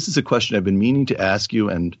this is a question I've been meaning to ask you,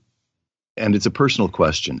 and it's a personal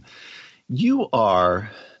question. You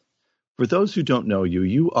are, for those who don't know you,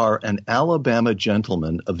 you are an Alabama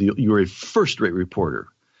gentleman you're a first-rate reporter,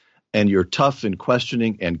 and you're tough in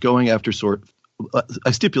questioning and going after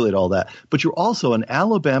I stipulate all that, but you're also an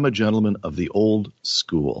Alabama gentleman of the old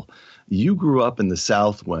school. You grew up in the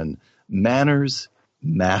South when manners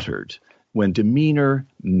mattered, when demeanor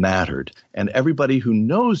mattered, and everybody who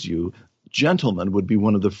knows you, gentleman, would be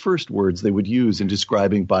one of the first words they would use in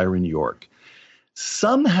describing Byron York.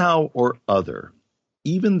 Somehow or other,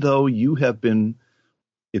 even though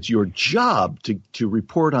it's your job to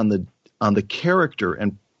report on the character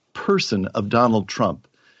and person of Donald Trump,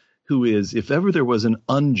 who is, if ever there was an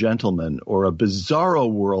ungentleman or a bizarro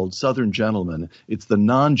world Southern gentleman, it's the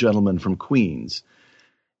non-gentleman from Queens.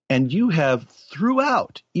 And you have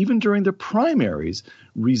throughout, even during the primaries,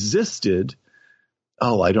 resisted,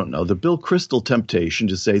 the Bill Kristol temptation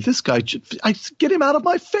to say, this guy, get him out of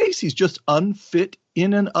my face. He's just unfit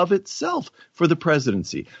in and of itself for the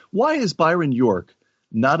presidency. Why is Byron York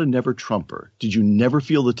not a never Trumper? Did you never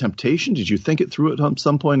feel the temptation? Did you think it through at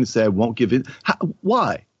some point and say, I won't give in?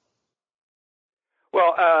 Why?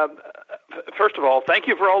 Well, first of all, thank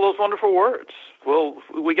you for all those wonderful words. Well,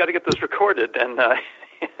 we got to get this recorded. And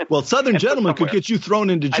well, Southern gentleman could get you thrown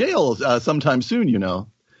into jail sometime soon,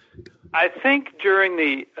 I think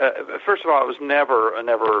during first of all, I was never a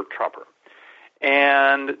never Trumper.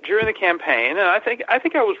 And during the campaign, and I think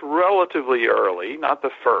I was relatively early, not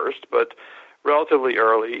the first, but relatively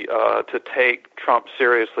early to take Trump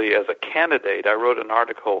seriously as a candidate. I wrote an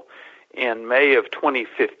article in May of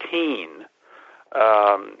 2015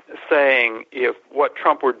 saying if what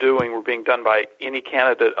Trump were doing were being done by any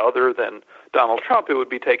candidate other than Donald Trump, it would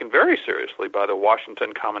be taken very seriously by the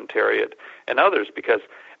Washington Commentariat and others, because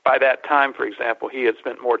by that time, for example, he had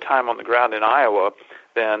spent more time on the ground in Iowa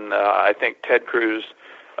than I think Ted Cruz,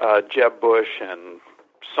 Jeb Bush, and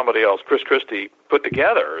somebody else, Chris Christie, put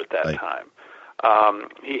together at that time.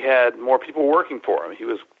 He had more people working for him. He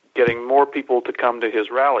was getting more people to come to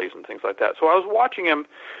his rallies and things like that. So I was watching him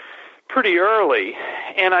pretty early,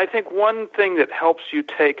 and I think one thing that helps you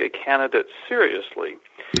take a candidate seriously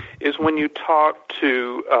is when you talk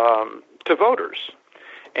to voters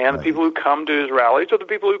and the people who come to his rallies or the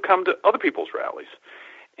people who come to other people's rallies.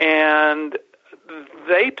 And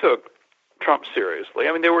they took Trump seriously.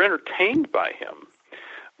 I mean, they were entertained by him.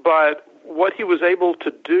 But what he was able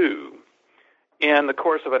to do in the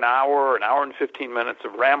course of an hour and 15 minutes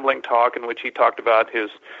of rambling talk in which he talked about his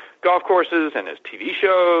golf courses and his TV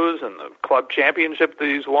shows and the club championship that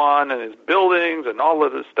he's won and his buildings and all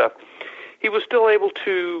of this stuff, he was still able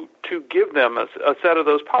to give them a set of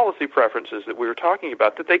those policy preferences that we were talking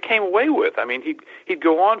about that they came away with. I mean, he'd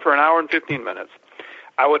go on for an hour and 15 minutes.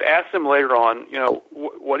 I would ask them later on,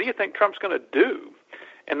 what do you think Trump's going to do?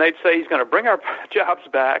 And they'd say he's going to bring our jobs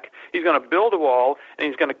back, he's going to build a wall, and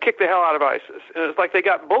he's going to kick the hell out of ISIS. And it's like they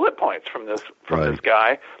got bullet points from this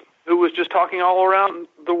guy who was just talking all around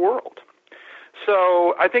the world.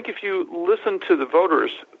 So I think if you listen to the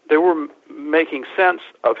voters, they were making sense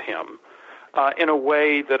of him in a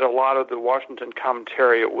way that a lot of the Washington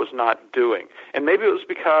Commentariat was not doing. And maybe it was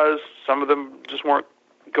because some of them just weren't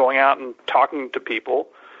going out and talking to people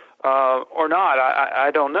or not.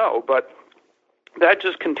 I don't know. But that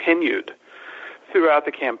just continued throughout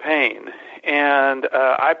the campaign. And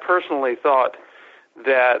I personally thought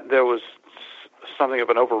that there was something of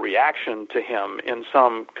an overreaction to him in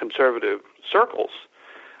some conservative circles.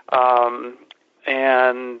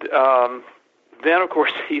 Then, of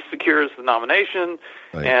course, he secures the nomination,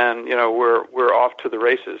 and we're off to the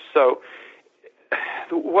races. So,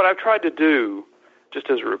 what I've tried to do, just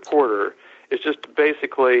as a reporter, is just to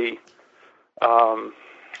basically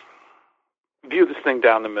view this thing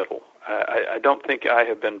down the middle. I don't think I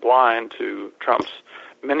have been blind to Trump's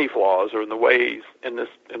many flaws, or in the ways in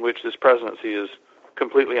which this presidency is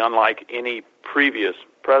completely unlike any previous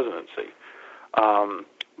presidency.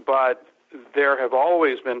 But there have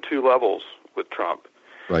always been two levels with Trump.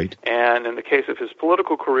 Right. And in the case of his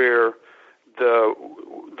political career, the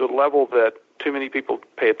level that too many people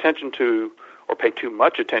pay attention to, or pay too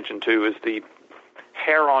much attention to, is the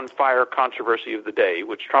hair on fire controversy of the day,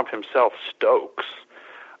 which Trump himself stokes.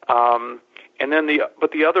 And then the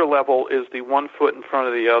other level is the one foot in front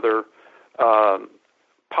of the other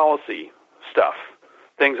policy stuff,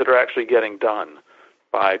 things that are actually getting done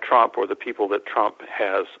by Trump or the people that Trump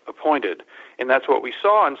has appointed. And that's what we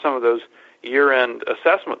saw in some of those year-end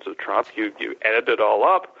assessments of Trump. You added it all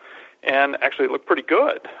up, and actually it looked pretty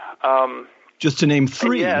good. Just to name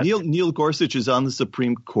three, yes. Neil Gorsuch is on the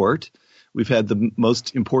Supreme Court. We've had the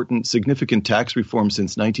most important, significant tax reform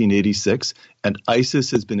since 1986, and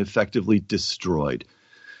ISIS has been effectively destroyed.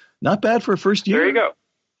 Not bad for a first year. There you go.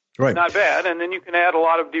 Right. Not bad. And then you can add a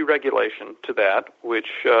lot of deregulation to that, which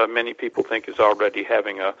many people think is already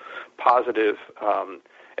having a positive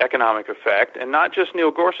economic effect. And not just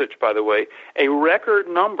Neil Gorsuch, by the way. A record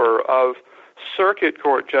number of circuit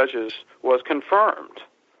court judges was confirmed.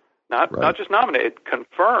 Not just nominated,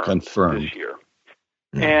 confirmed this year.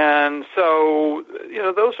 Mm. And so,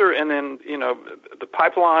 those are, and then, the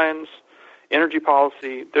pipelines, energy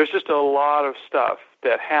policy, there's just a lot of stuff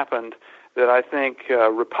that happened that I think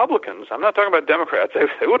Republicans, I'm not talking about Democrats,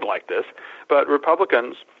 they wouldn't like this, but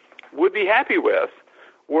Republicans would be happy with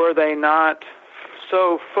were they not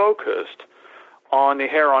so focused on the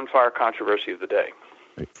hair on fire controversy of the day.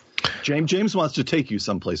 Right. James wants to take you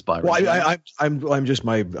someplace, Byron. Well, I'm just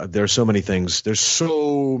there are so many things. There's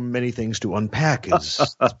so many things to unpack.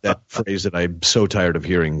 Is that phrase that I'm so tired of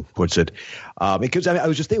hearing puts it? Because I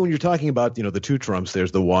was just thinking when you're talking about the two Trumps.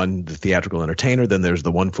 There's the one, the theatrical entertainer. Then there's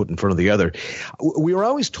the one foot in front of the other. We were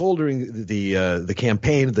always told during the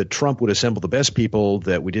campaign that Trump would assemble the best people.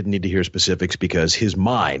 That we didn't need to hear specifics because his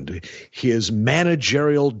mind, his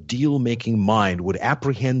managerial deal-making mind, would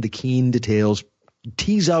apprehend the keen details,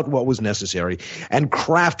 tease out what was necessary, and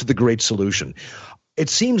craft the great solution. It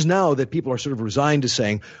seems now that people are sort of resigned to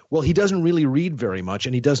saying, well, he doesn't really read very much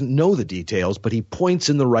and he doesn't know the details, but he points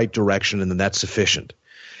in the right direction and then that's sufficient.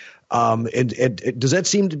 And does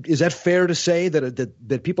that is that fair to say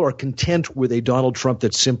that people are content with a Donald Trump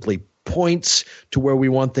that simply points to where we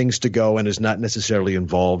want things to go and is not necessarily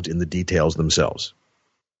involved in the details themselves?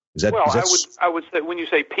 I would say when you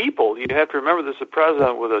say people, you have to remember this is a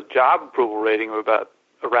president with a job approval rating of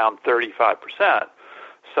around 35%.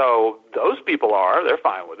 So those people they're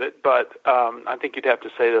fine with it. But I think you'd have to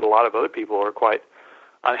say that a lot of other people are quite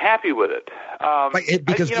unhappy with it.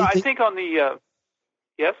 I think on the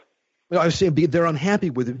yes. No, I was saying they're unhappy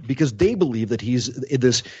with it because they believe that he's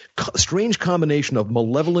this strange combination of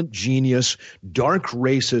malevolent genius, dark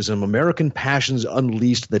racism, American passions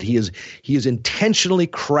unleashed, that he is intentionally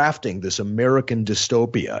crafting this American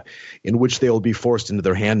dystopia in which they will be forced into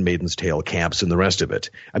their Handmaid's Tale camps and the rest of it.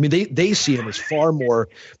 I mean, they see him as far more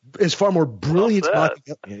brilliant,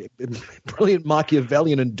 brilliant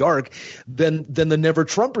Machiavellian and dark than the Never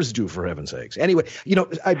Trumpers do, for heaven's sakes. Anyway,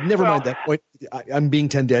 never mind that point. I'm being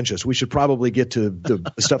tendentious. We should probably get to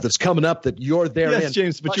the stuff that's coming up that you're there. Yes,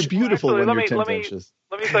 James, but you're beautiful when you're tendentious.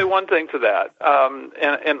 Let me say one thing to that,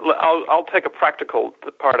 and I'll take a practical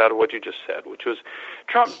part out of what you just said, which was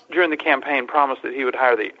Trump during the campaign promised that he would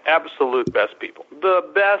hire the absolute best people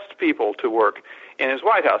to work in his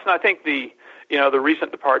White House. And I think the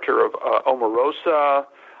recent departure of Omarosa,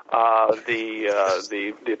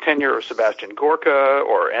 the tenure of Sebastian Gorka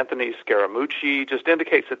or Anthony Scaramucci just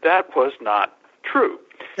indicates that was not true.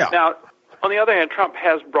 Yeah. Now, on the other hand, Trump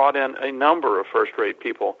has brought in a number of first-rate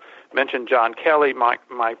people. Mentioned John Kelly, Mike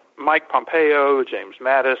Pompeo, James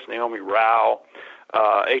Mattis, Naomi Rao,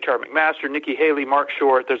 H.R. McMaster, Nikki Haley, Mark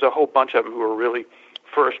Short. There's a whole bunch of them who are really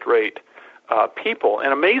first-rate people.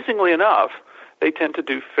 And amazingly enough, they tend to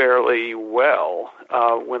do fairly well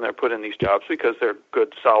when they're put in these jobs because they're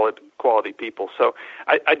good, solid, quality people. So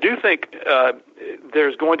I do think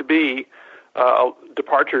there's going to be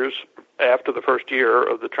departures after the first year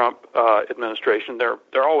of the Trump administration. There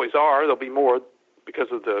always are. There'll be more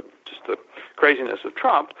because of the craziness of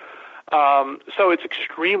Trump. So it's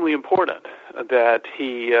extremely important that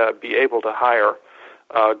he be able to hire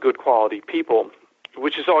good quality people,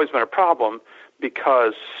 which has always been a problem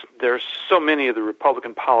because there's so many of the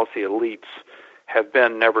Republican policy elites have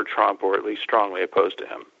been Never Trump or at least strongly opposed to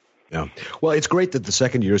him. Yeah. Well, it's great that the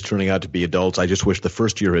second year is turning out to be adults. I just wish the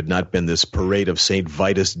first year had not been this parade of St.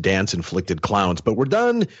 Vitus dance-inflicted clowns. But we're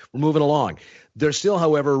done. We're moving along. There's still,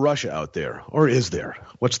 however, Russia out there. Or is there?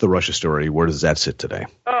 What's the Russia story? Where does that sit today?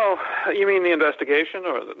 Oh, you mean the investigation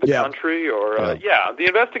or the country? Or the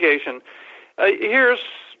investigation. Here's,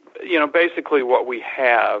 basically what we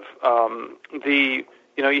have.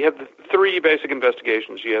 You have the three basic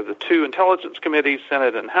investigations. You have the two intelligence committees,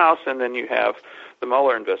 Senate and House, and then you have the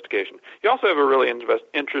Mueller investigation. You also have a really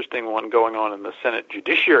interesting one going on in the Senate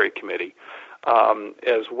Judiciary Committee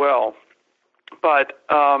as well. But,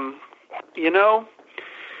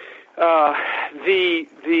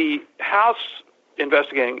 the House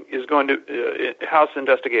investigation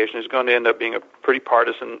is going to end up being a pretty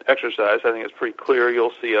partisan exercise. I think it's pretty clear.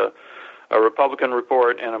 You'll see a Republican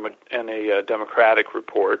report and a Democratic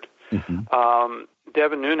report. Mm-hmm.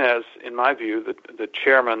 Devin Nunes, in my view, the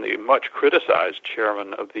chairman, the much criticized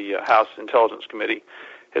chairman of the House Intelligence Committee,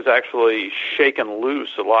 has actually shaken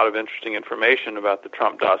loose a lot of interesting information about the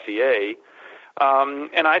Trump dossier.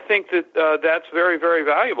 And I think that that's very, very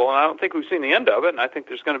valuable, and I don't think we've seen the end of it, and I think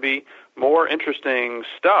there's going to be more interesting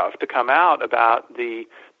stuff to come out about the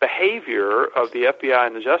behavior of the FBI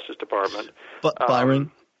and the Justice Department. But Byron,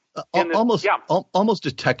 almost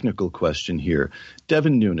a technical question here.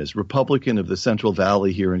 Devin Nunes, Republican of the Central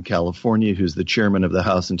Valley here in California, who's the chairman of the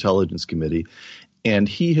House Intelligence Committee, and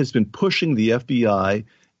he has been pushing the FBI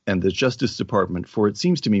and the Justice Department for, it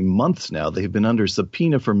seems to me, months now. They have been under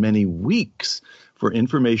subpoena for many weeks for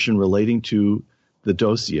information relating to the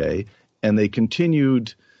dossier, and they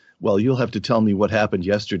continued. Well, you'll have to tell me what happened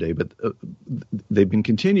yesterday, but they've been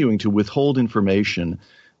continuing to withhold information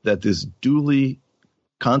that this duly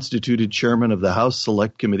constituted chairman of the House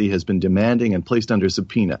Select Committee has been demanding and placed under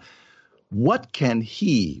subpoena. What can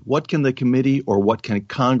the committee, or what can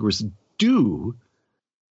Congress do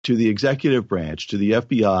to the executive branch, to the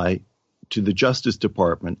FBI, to the Justice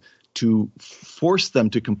Department, to force them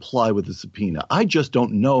to comply with the subpoena? I just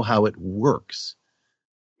don't know how it works.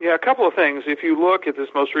 Yeah, a couple of things. If you look at this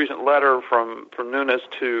most recent letter from Nunes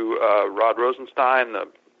to Rod Rosenstein,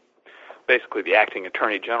 basically the acting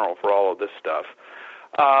attorney general for all of this stuff,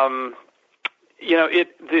 the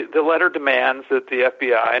letter demands that the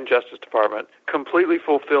FBI and Justice Department completely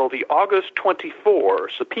fulfill the August 24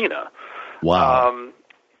 subpoena. Wow.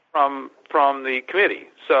 From the committee.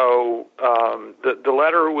 So the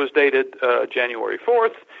letter was dated January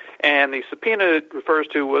 4th, and the subpoena it refers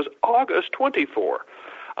to was August 24.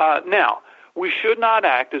 Now, we should not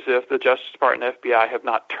act as if the Justice Department and FBI have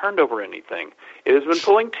not turned over anything. It has been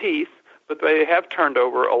pulling teeth, but they have turned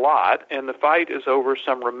over a lot, and the fight is over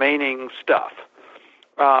some remaining stuff.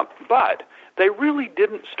 But they really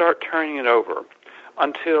didn't start turning it over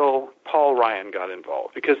until Paul Ryan got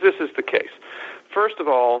involved, because this is the case. First of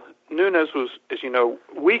all, Nunes was, as you know,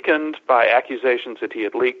 weakened by accusations that he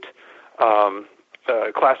had leaked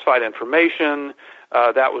classified information.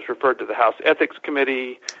 That was referred to the House Ethics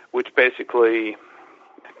Committee, which basically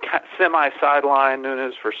semi-sidelined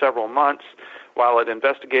Nunes for several months while it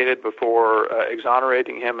investigated before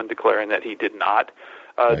exonerating him and declaring that he did not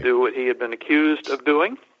do what he had been accused of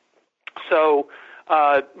doing. So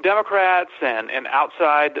Democrats and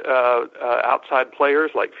outside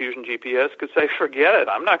players like Fusion GPS could say, "Forget it.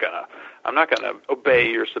 I'm not gonna obey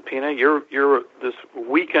your subpoena. You're this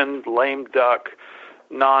weakened, lame duck,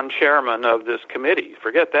 non-chairman of this committee.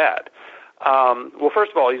 Forget that." Well,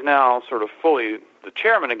 first of all, he's now sort of fully the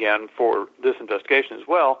chairman again for this investigation as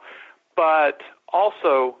well. But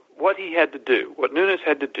also, what Nunes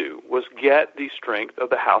had to do was get the strength of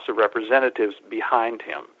the House of Representatives behind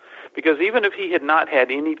him. Because even if he had not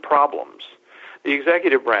had any problems, the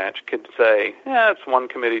executive branch could say, it's one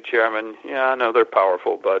committee chairman. Yeah, I know they're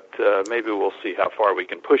powerful, but maybe we'll see how far we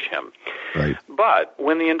can push him. Right. But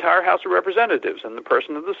when the entire House of Representatives and the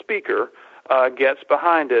person of the Speaker gets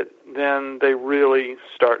behind it, then they really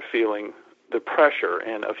start feeling the pressure.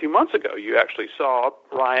 And a few months ago, you actually saw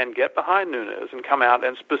Ryan get behind Nunes and come out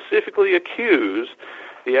and specifically accuse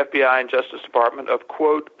the FBI and Justice Department of,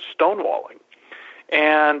 quote, stonewalling.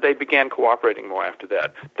 And they began cooperating more after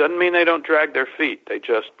that. Doesn't mean they don't drag their feet; they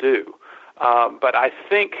just do. But I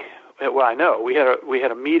think, I know we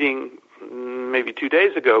had a meeting maybe 2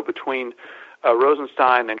 days ago between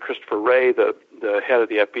Rosenstein and Christopher Wray, the head of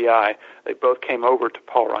the FBI. They both came over to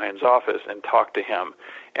Paul Ryan's office and talked to him.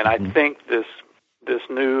 And I think this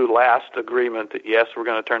new last agreement that yes, we're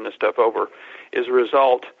going to turn this stuff over is a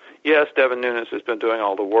result. Yes, Devin Nunes has been doing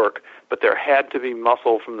all the work, but there had to be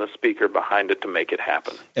muscle from the Speaker behind it to make it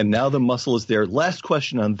happen. And now the muscle is there. Last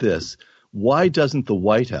question on this. Why doesn't the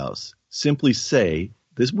White House simply say,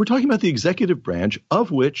 We're talking about the executive branch,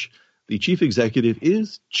 of which the chief executive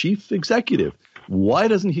is chief executive. Why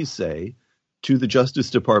doesn't he say to the Justice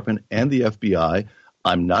Department and the FBI,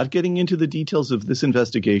 I'm not getting into the details of this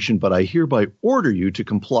investigation, but I hereby order you to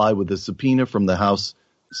comply with the subpoena from the House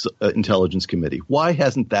Intelligence Committee? Why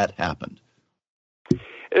hasn't that happened?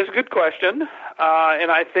 It's a good question,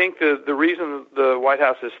 and I think the reason the White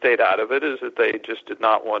House has stayed out of it is that they just did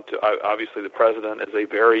not want to. Obviously, the president is a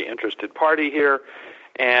very interested party here,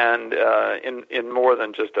 and in more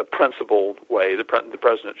than just a principled way, the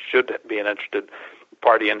president should be an interested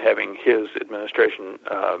party in having his administration,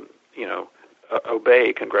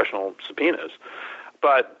 obey congressional subpoenas.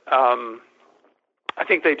 But I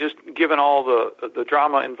think they just, given all the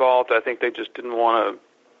drama involved, I think they just didn't want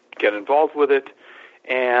to get involved with it.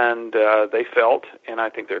 And they felt, and I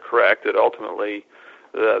think they're correct, that ultimately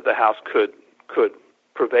the House could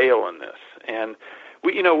prevail in this. And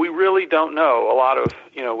we really don't know a lot of,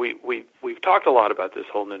 we've talked a lot about this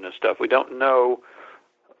whole Nunes stuff. We don't know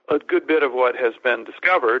a good bit of what has been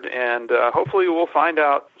discovered, and hopefully we'll find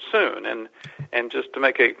out soon. And just to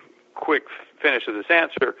make a quick finish of this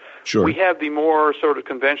answer, sure. We have the more sort of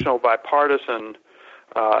conventional bipartisan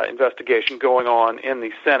investigation going on in the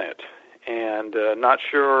Senate. And not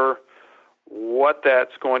sure what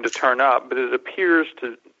that's going to turn up, but it appears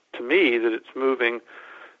to me that it's moving,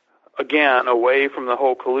 again, away from the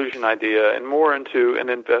whole collusion idea and more into an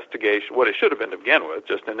investigation, what it should have been to begin with,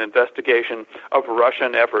 just an investigation of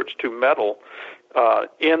Russian efforts to meddle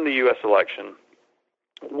in the U.S. election,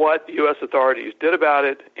 what U.S. authorities did about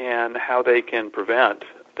it, and how they can prevent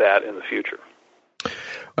that in the future.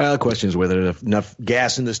 Well, the question is whether there's enough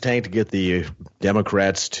gas in this tank to get the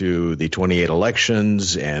Democrats to the 28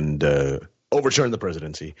 elections and overturn the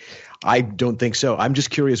presidency. I don't think so. I'm just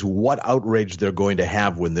curious what outrage they're going to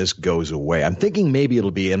have when this goes away. I'm thinking maybe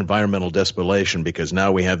it'll be environmental desperation because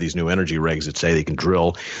now we have these new energy regs that say they can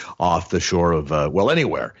drill off the shore of,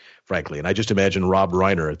 anywhere, frankly. And I just imagine Rob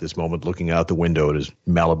Reiner at this moment looking out the window at his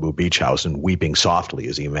Malibu beach house and weeping softly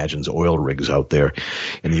as he imagines oil rigs out there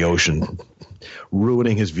in the ocean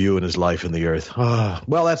ruining his view and his life in the earth.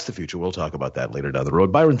 Well, that's the future. We'll talk about that later down the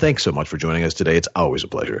road. Byron, thanks so much for joining us today. It's always a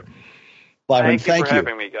pleasure. Byron, thank you for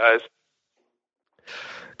having me, guys.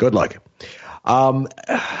 Good luck.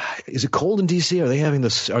 Is it cold in D.C.?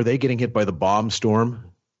 Are they getting hit by the bomb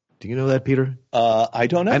storm? Do you know that, Peter? I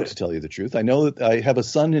don't know, to tell you the truth. I know that I have a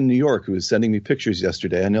son in New York who was sending me pictures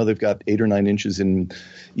yesterday. I know they've got 8 or 9 inches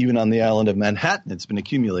even on the island of Manhattan. It's been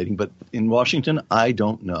accumulating. But in Washington, I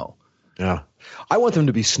don't know. Yeah. I want them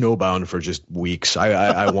to be snowbound for just weeks.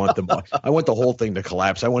 I want them. I want the whole thing to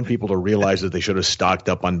collapse. I want people to realize that they should have stocked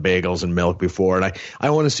up on bagels and milk before. And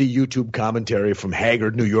I want to see YouTube commentary from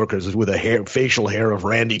haggard New Yorkers with facial hair of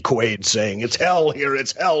Randy Quaid saying, "It's hell here.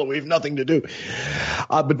 It's hell. We have nothing to do."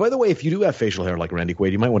 But by the way, if you do have facial hair like Randy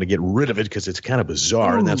Quaid, you might want to get rid of it because it's kind of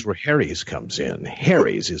bizarre. And that's where Harry's comes in.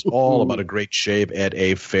 Harry's is all about a great shave at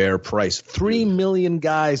a fair price. 3 million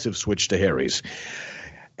guys have switched to Harry's.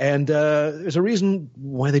 And there's a reason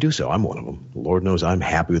why they do so. I'm one of them. Lord knows I'm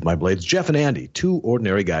happy with my blades. Jeff and Andy, 2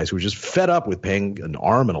 ordinary guys who are just fed up with paying an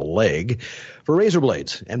arm and a leg for razor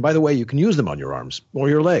blades. And by the way, you can use them on your arms or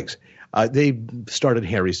your legs. They started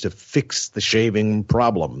Harry's to fix the shaving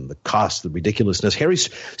problem, the cost, the ridiculousness. Harry's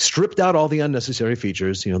stripped out all the unnecessary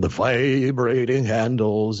features, the vibrating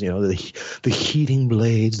handles, the heating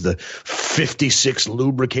blades, the 56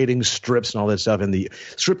 lubricating strips and all that stuff, and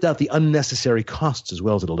stripped out the unnecessary costs as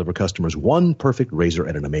well to deliver customers one perfect razor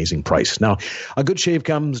at an amazing price. Now, a good shave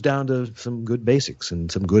comes down to some good basics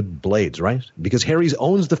and some good blades, right? Because Harry's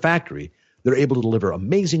owns the factory. They're able to deliver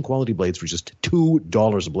amazing quality blades for just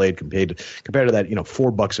 $2 a blade compared to that,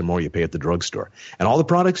 $4 or more you pay at the drugstore. And all the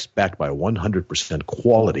products backed by a 100%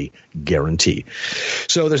 quality guarantee.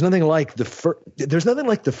 So there's nothing like the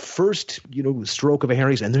first, stroke of a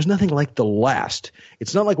Harry's, and there's nothing like the last.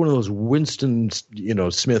 It's not like one of those Winston,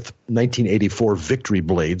 Smith 1984 Victory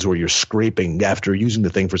blades where you're scraping after using the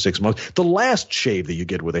thing for 6 months. The last shave that you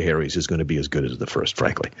get with a Harry's is going to be as good as the first,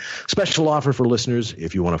 frankly. Special offer for listeners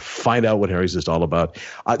if you want to find out what Harry's is all about.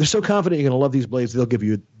 They're so confident you're going to love these blades, they'll give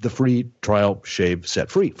you the free trial shave set.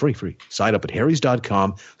 Free. Sign up at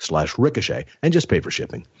harrys.com/ricochet and just pay for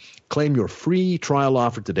shipping. Claim your free trial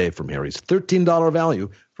offer today from Harry's. $13 value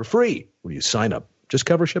for free when you sign up. Just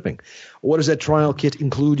cover shipping. What does that trial kit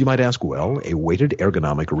include, you might ask? Well, a weighted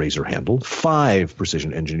ergonomic razor handle, 5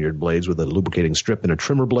 precision-engineered blades with a lubricating strip and a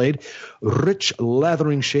trimmer blade, rich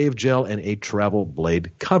lathering shave gel, and a travel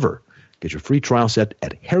blade cover. Get your free trial set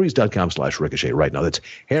at harrys.com/ricochet right now. That's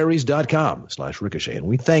harrys.com/ricochet. And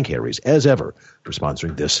we thank Harry's, as ever, for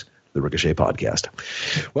sponsoring this the Ricochet Podcast.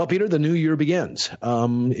 Well, Peter, the new year begins.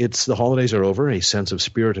 The holidays are over. A sense of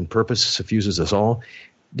spirit and purpose suffuses us all.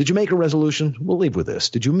 Did you make a resolution? We'll leave with this.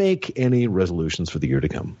 Did you make any resolutions for the year to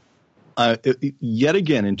come? Yet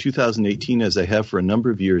again, in 2018, as I have for a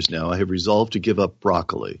number of years now, I have resolved to give up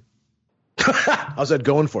broccoli. How's that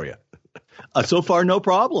going for you? So far, no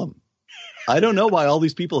problem. I don't know why all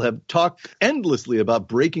these people have talked endlessly about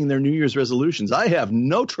breaking their New Year's resolutions. I have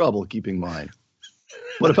no trouble keeping mine.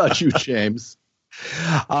 What about you, James?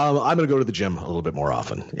 I'm going to go to the gym a little bit more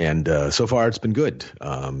often, and so far it's been good.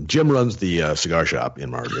 Jim runs the cigar shop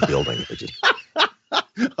in our building.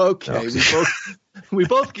 Okay, we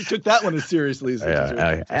both took that one as seriously as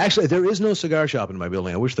actually, there is no cigar shop in my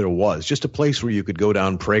building. I wish there was. Just a place where you could go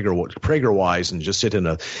down Prager-wise and just sit in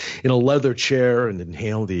a leather chair and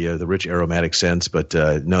inhale the rich aromatic scents. But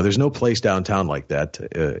no, there's no place downtown like that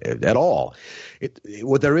at all.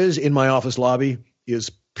 What there is in my office lobby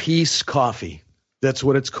is Peace Coffee. That's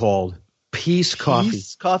what it's called. Peace Coffee.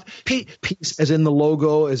 Peace Coffee. Peace, as in the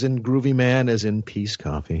logo, as in Groovy Man, as in Peace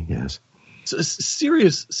Coffee. Yes. So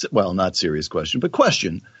not serious question, but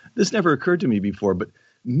question. This never occurred to me before, but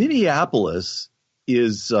Minneapolis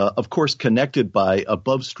is, of course, connected by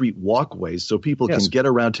above street walkways so people can get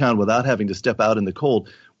around town without having to step out in the cold.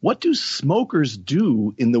 What do smokers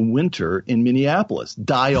do in the winter in Minneapolis?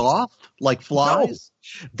 Die off like flies?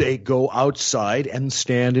 No. They go outside and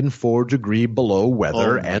stand in 4-degree below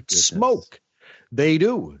weather and smoke. They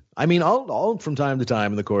do. I mean, I'll from time to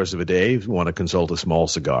time in the course of a day want to consult a small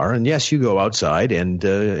cigar, and yes, you go outside and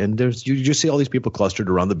there's you just see all these people clustered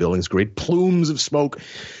around the buildings, great plumes of smoke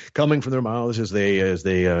coming from their mouths as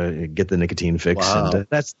they get the nicotine fix. Wow. And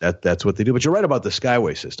that's what they do. But you're right about the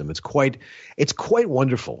Skyway system. It's quite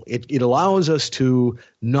wonderful. It allows us to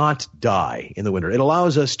not die in the winter. It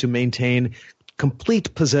allows us to maintain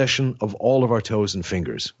complete possession of all of our toes and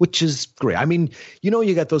fingers, which is great. I mean,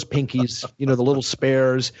 you got those pinkies, the little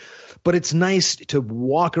spares, but it's nice to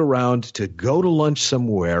walk around, to go to lunch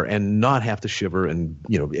somewhere and not have to shiver and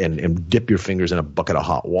dip your fingers in a bucket of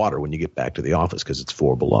hot water when you get back to the office because it's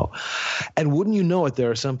 4 below. And wouldn't you know it, there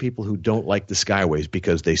are some people who don't like the Skyways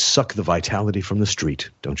because they suck the vitality from the street,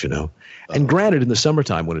 don't you know? And granted, in the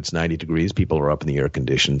summertime when it's 90 degrees, people are up in the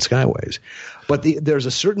air-conditioned Skyways. But there's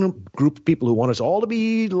a certain group of people who want us all to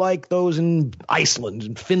be like those in Iceland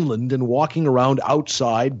and Finland and walking around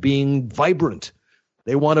outside being vibrant.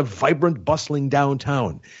 They want a vibrant, bustling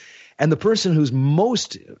downtown. And the person who's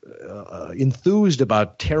most enthused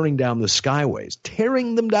about tearing down the Skyways,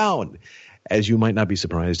 tearing them down, as you might not be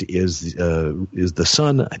surprised, is the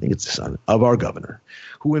son, I think it's the son, of our governor,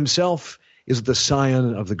 who himself is the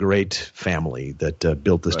scion of the great family that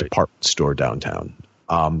built this department store downtown.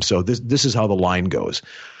 So this is how the line goes.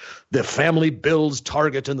 The family builds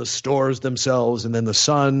Target and the stores themselves, and then the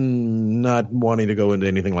son, not wanting to go into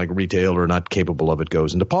anything like retail or not capable of it,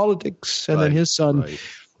 goes into politics, and then his son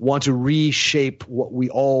want to reshape what we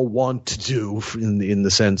all want to do in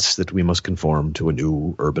the sense that we must conform to a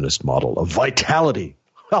new urbanist model of vitality.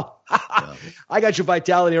 Well, I got your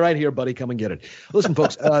vitality right here, buddy. Come and get it. Listen,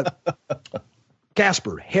 folks,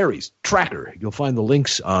 Casper, Harry's, Tracker. You'll find the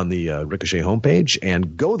links on the Ricochet homepage,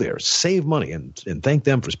 and go there, save money, and thank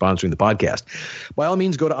them for sponsoring the podcast. By all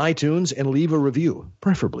means, go to iTunes and leave a review,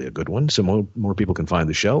 preferably a good one, so more people can find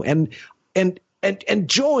the show. And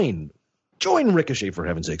join Ricochet, for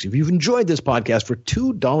heaven's sakes. If you've enjoyed this podcast, for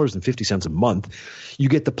 $2.50 a month, you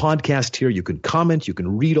get the podcast here. You can comment, you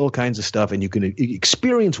can read all kinds of stuff, and you can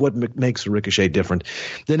experience what makes Ricochet different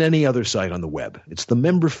than any other site on the web. It's the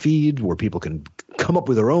member feed where people can come up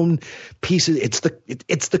with their own pieces. It's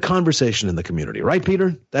the conversation in the community, right,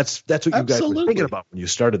 Peter? That's what you guys were thinking about when you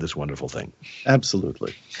started this wonderful thing.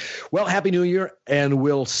 Absolutely. Well, Happy New Year, and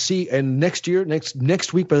we'll see. And next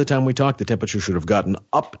week, by the time we talk, the temperature should have gotten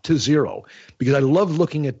up to 0. Because I love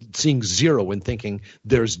looking at seeing 0 and thinking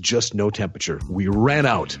there's just no temperature. We ran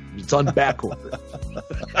out. It's on back order.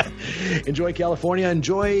 Enjoy California.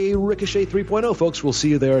 Enjoy Ricochet 3.0, folks. We'll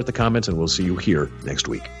see you there at the comments, and we'll see you here next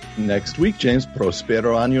week. Next week, James.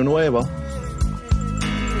 Prospero año nuevo.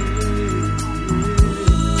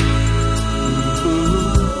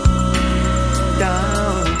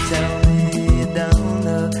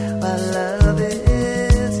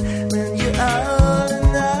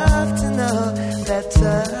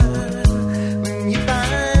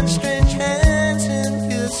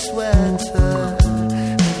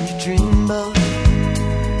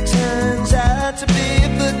 Turns out to be a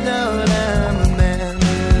footnote. I'm a man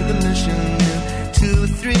with a mission. 2 or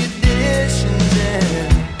 3 dishes.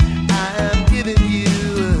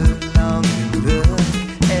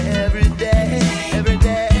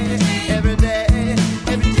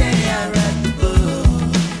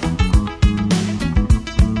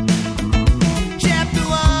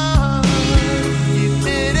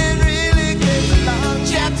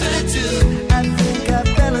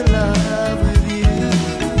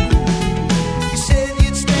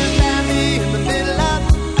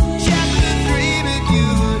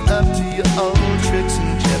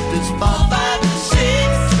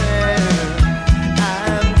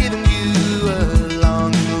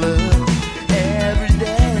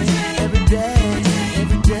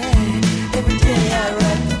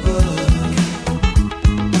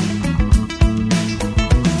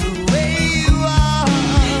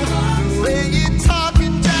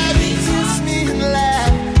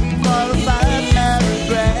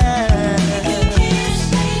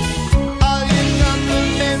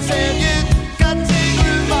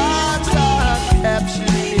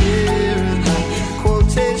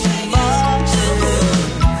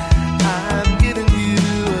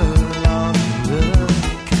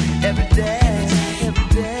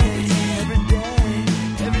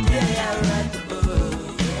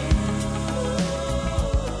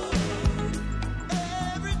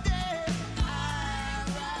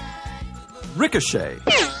 Ricochet.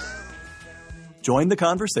 Join the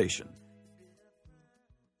conversation.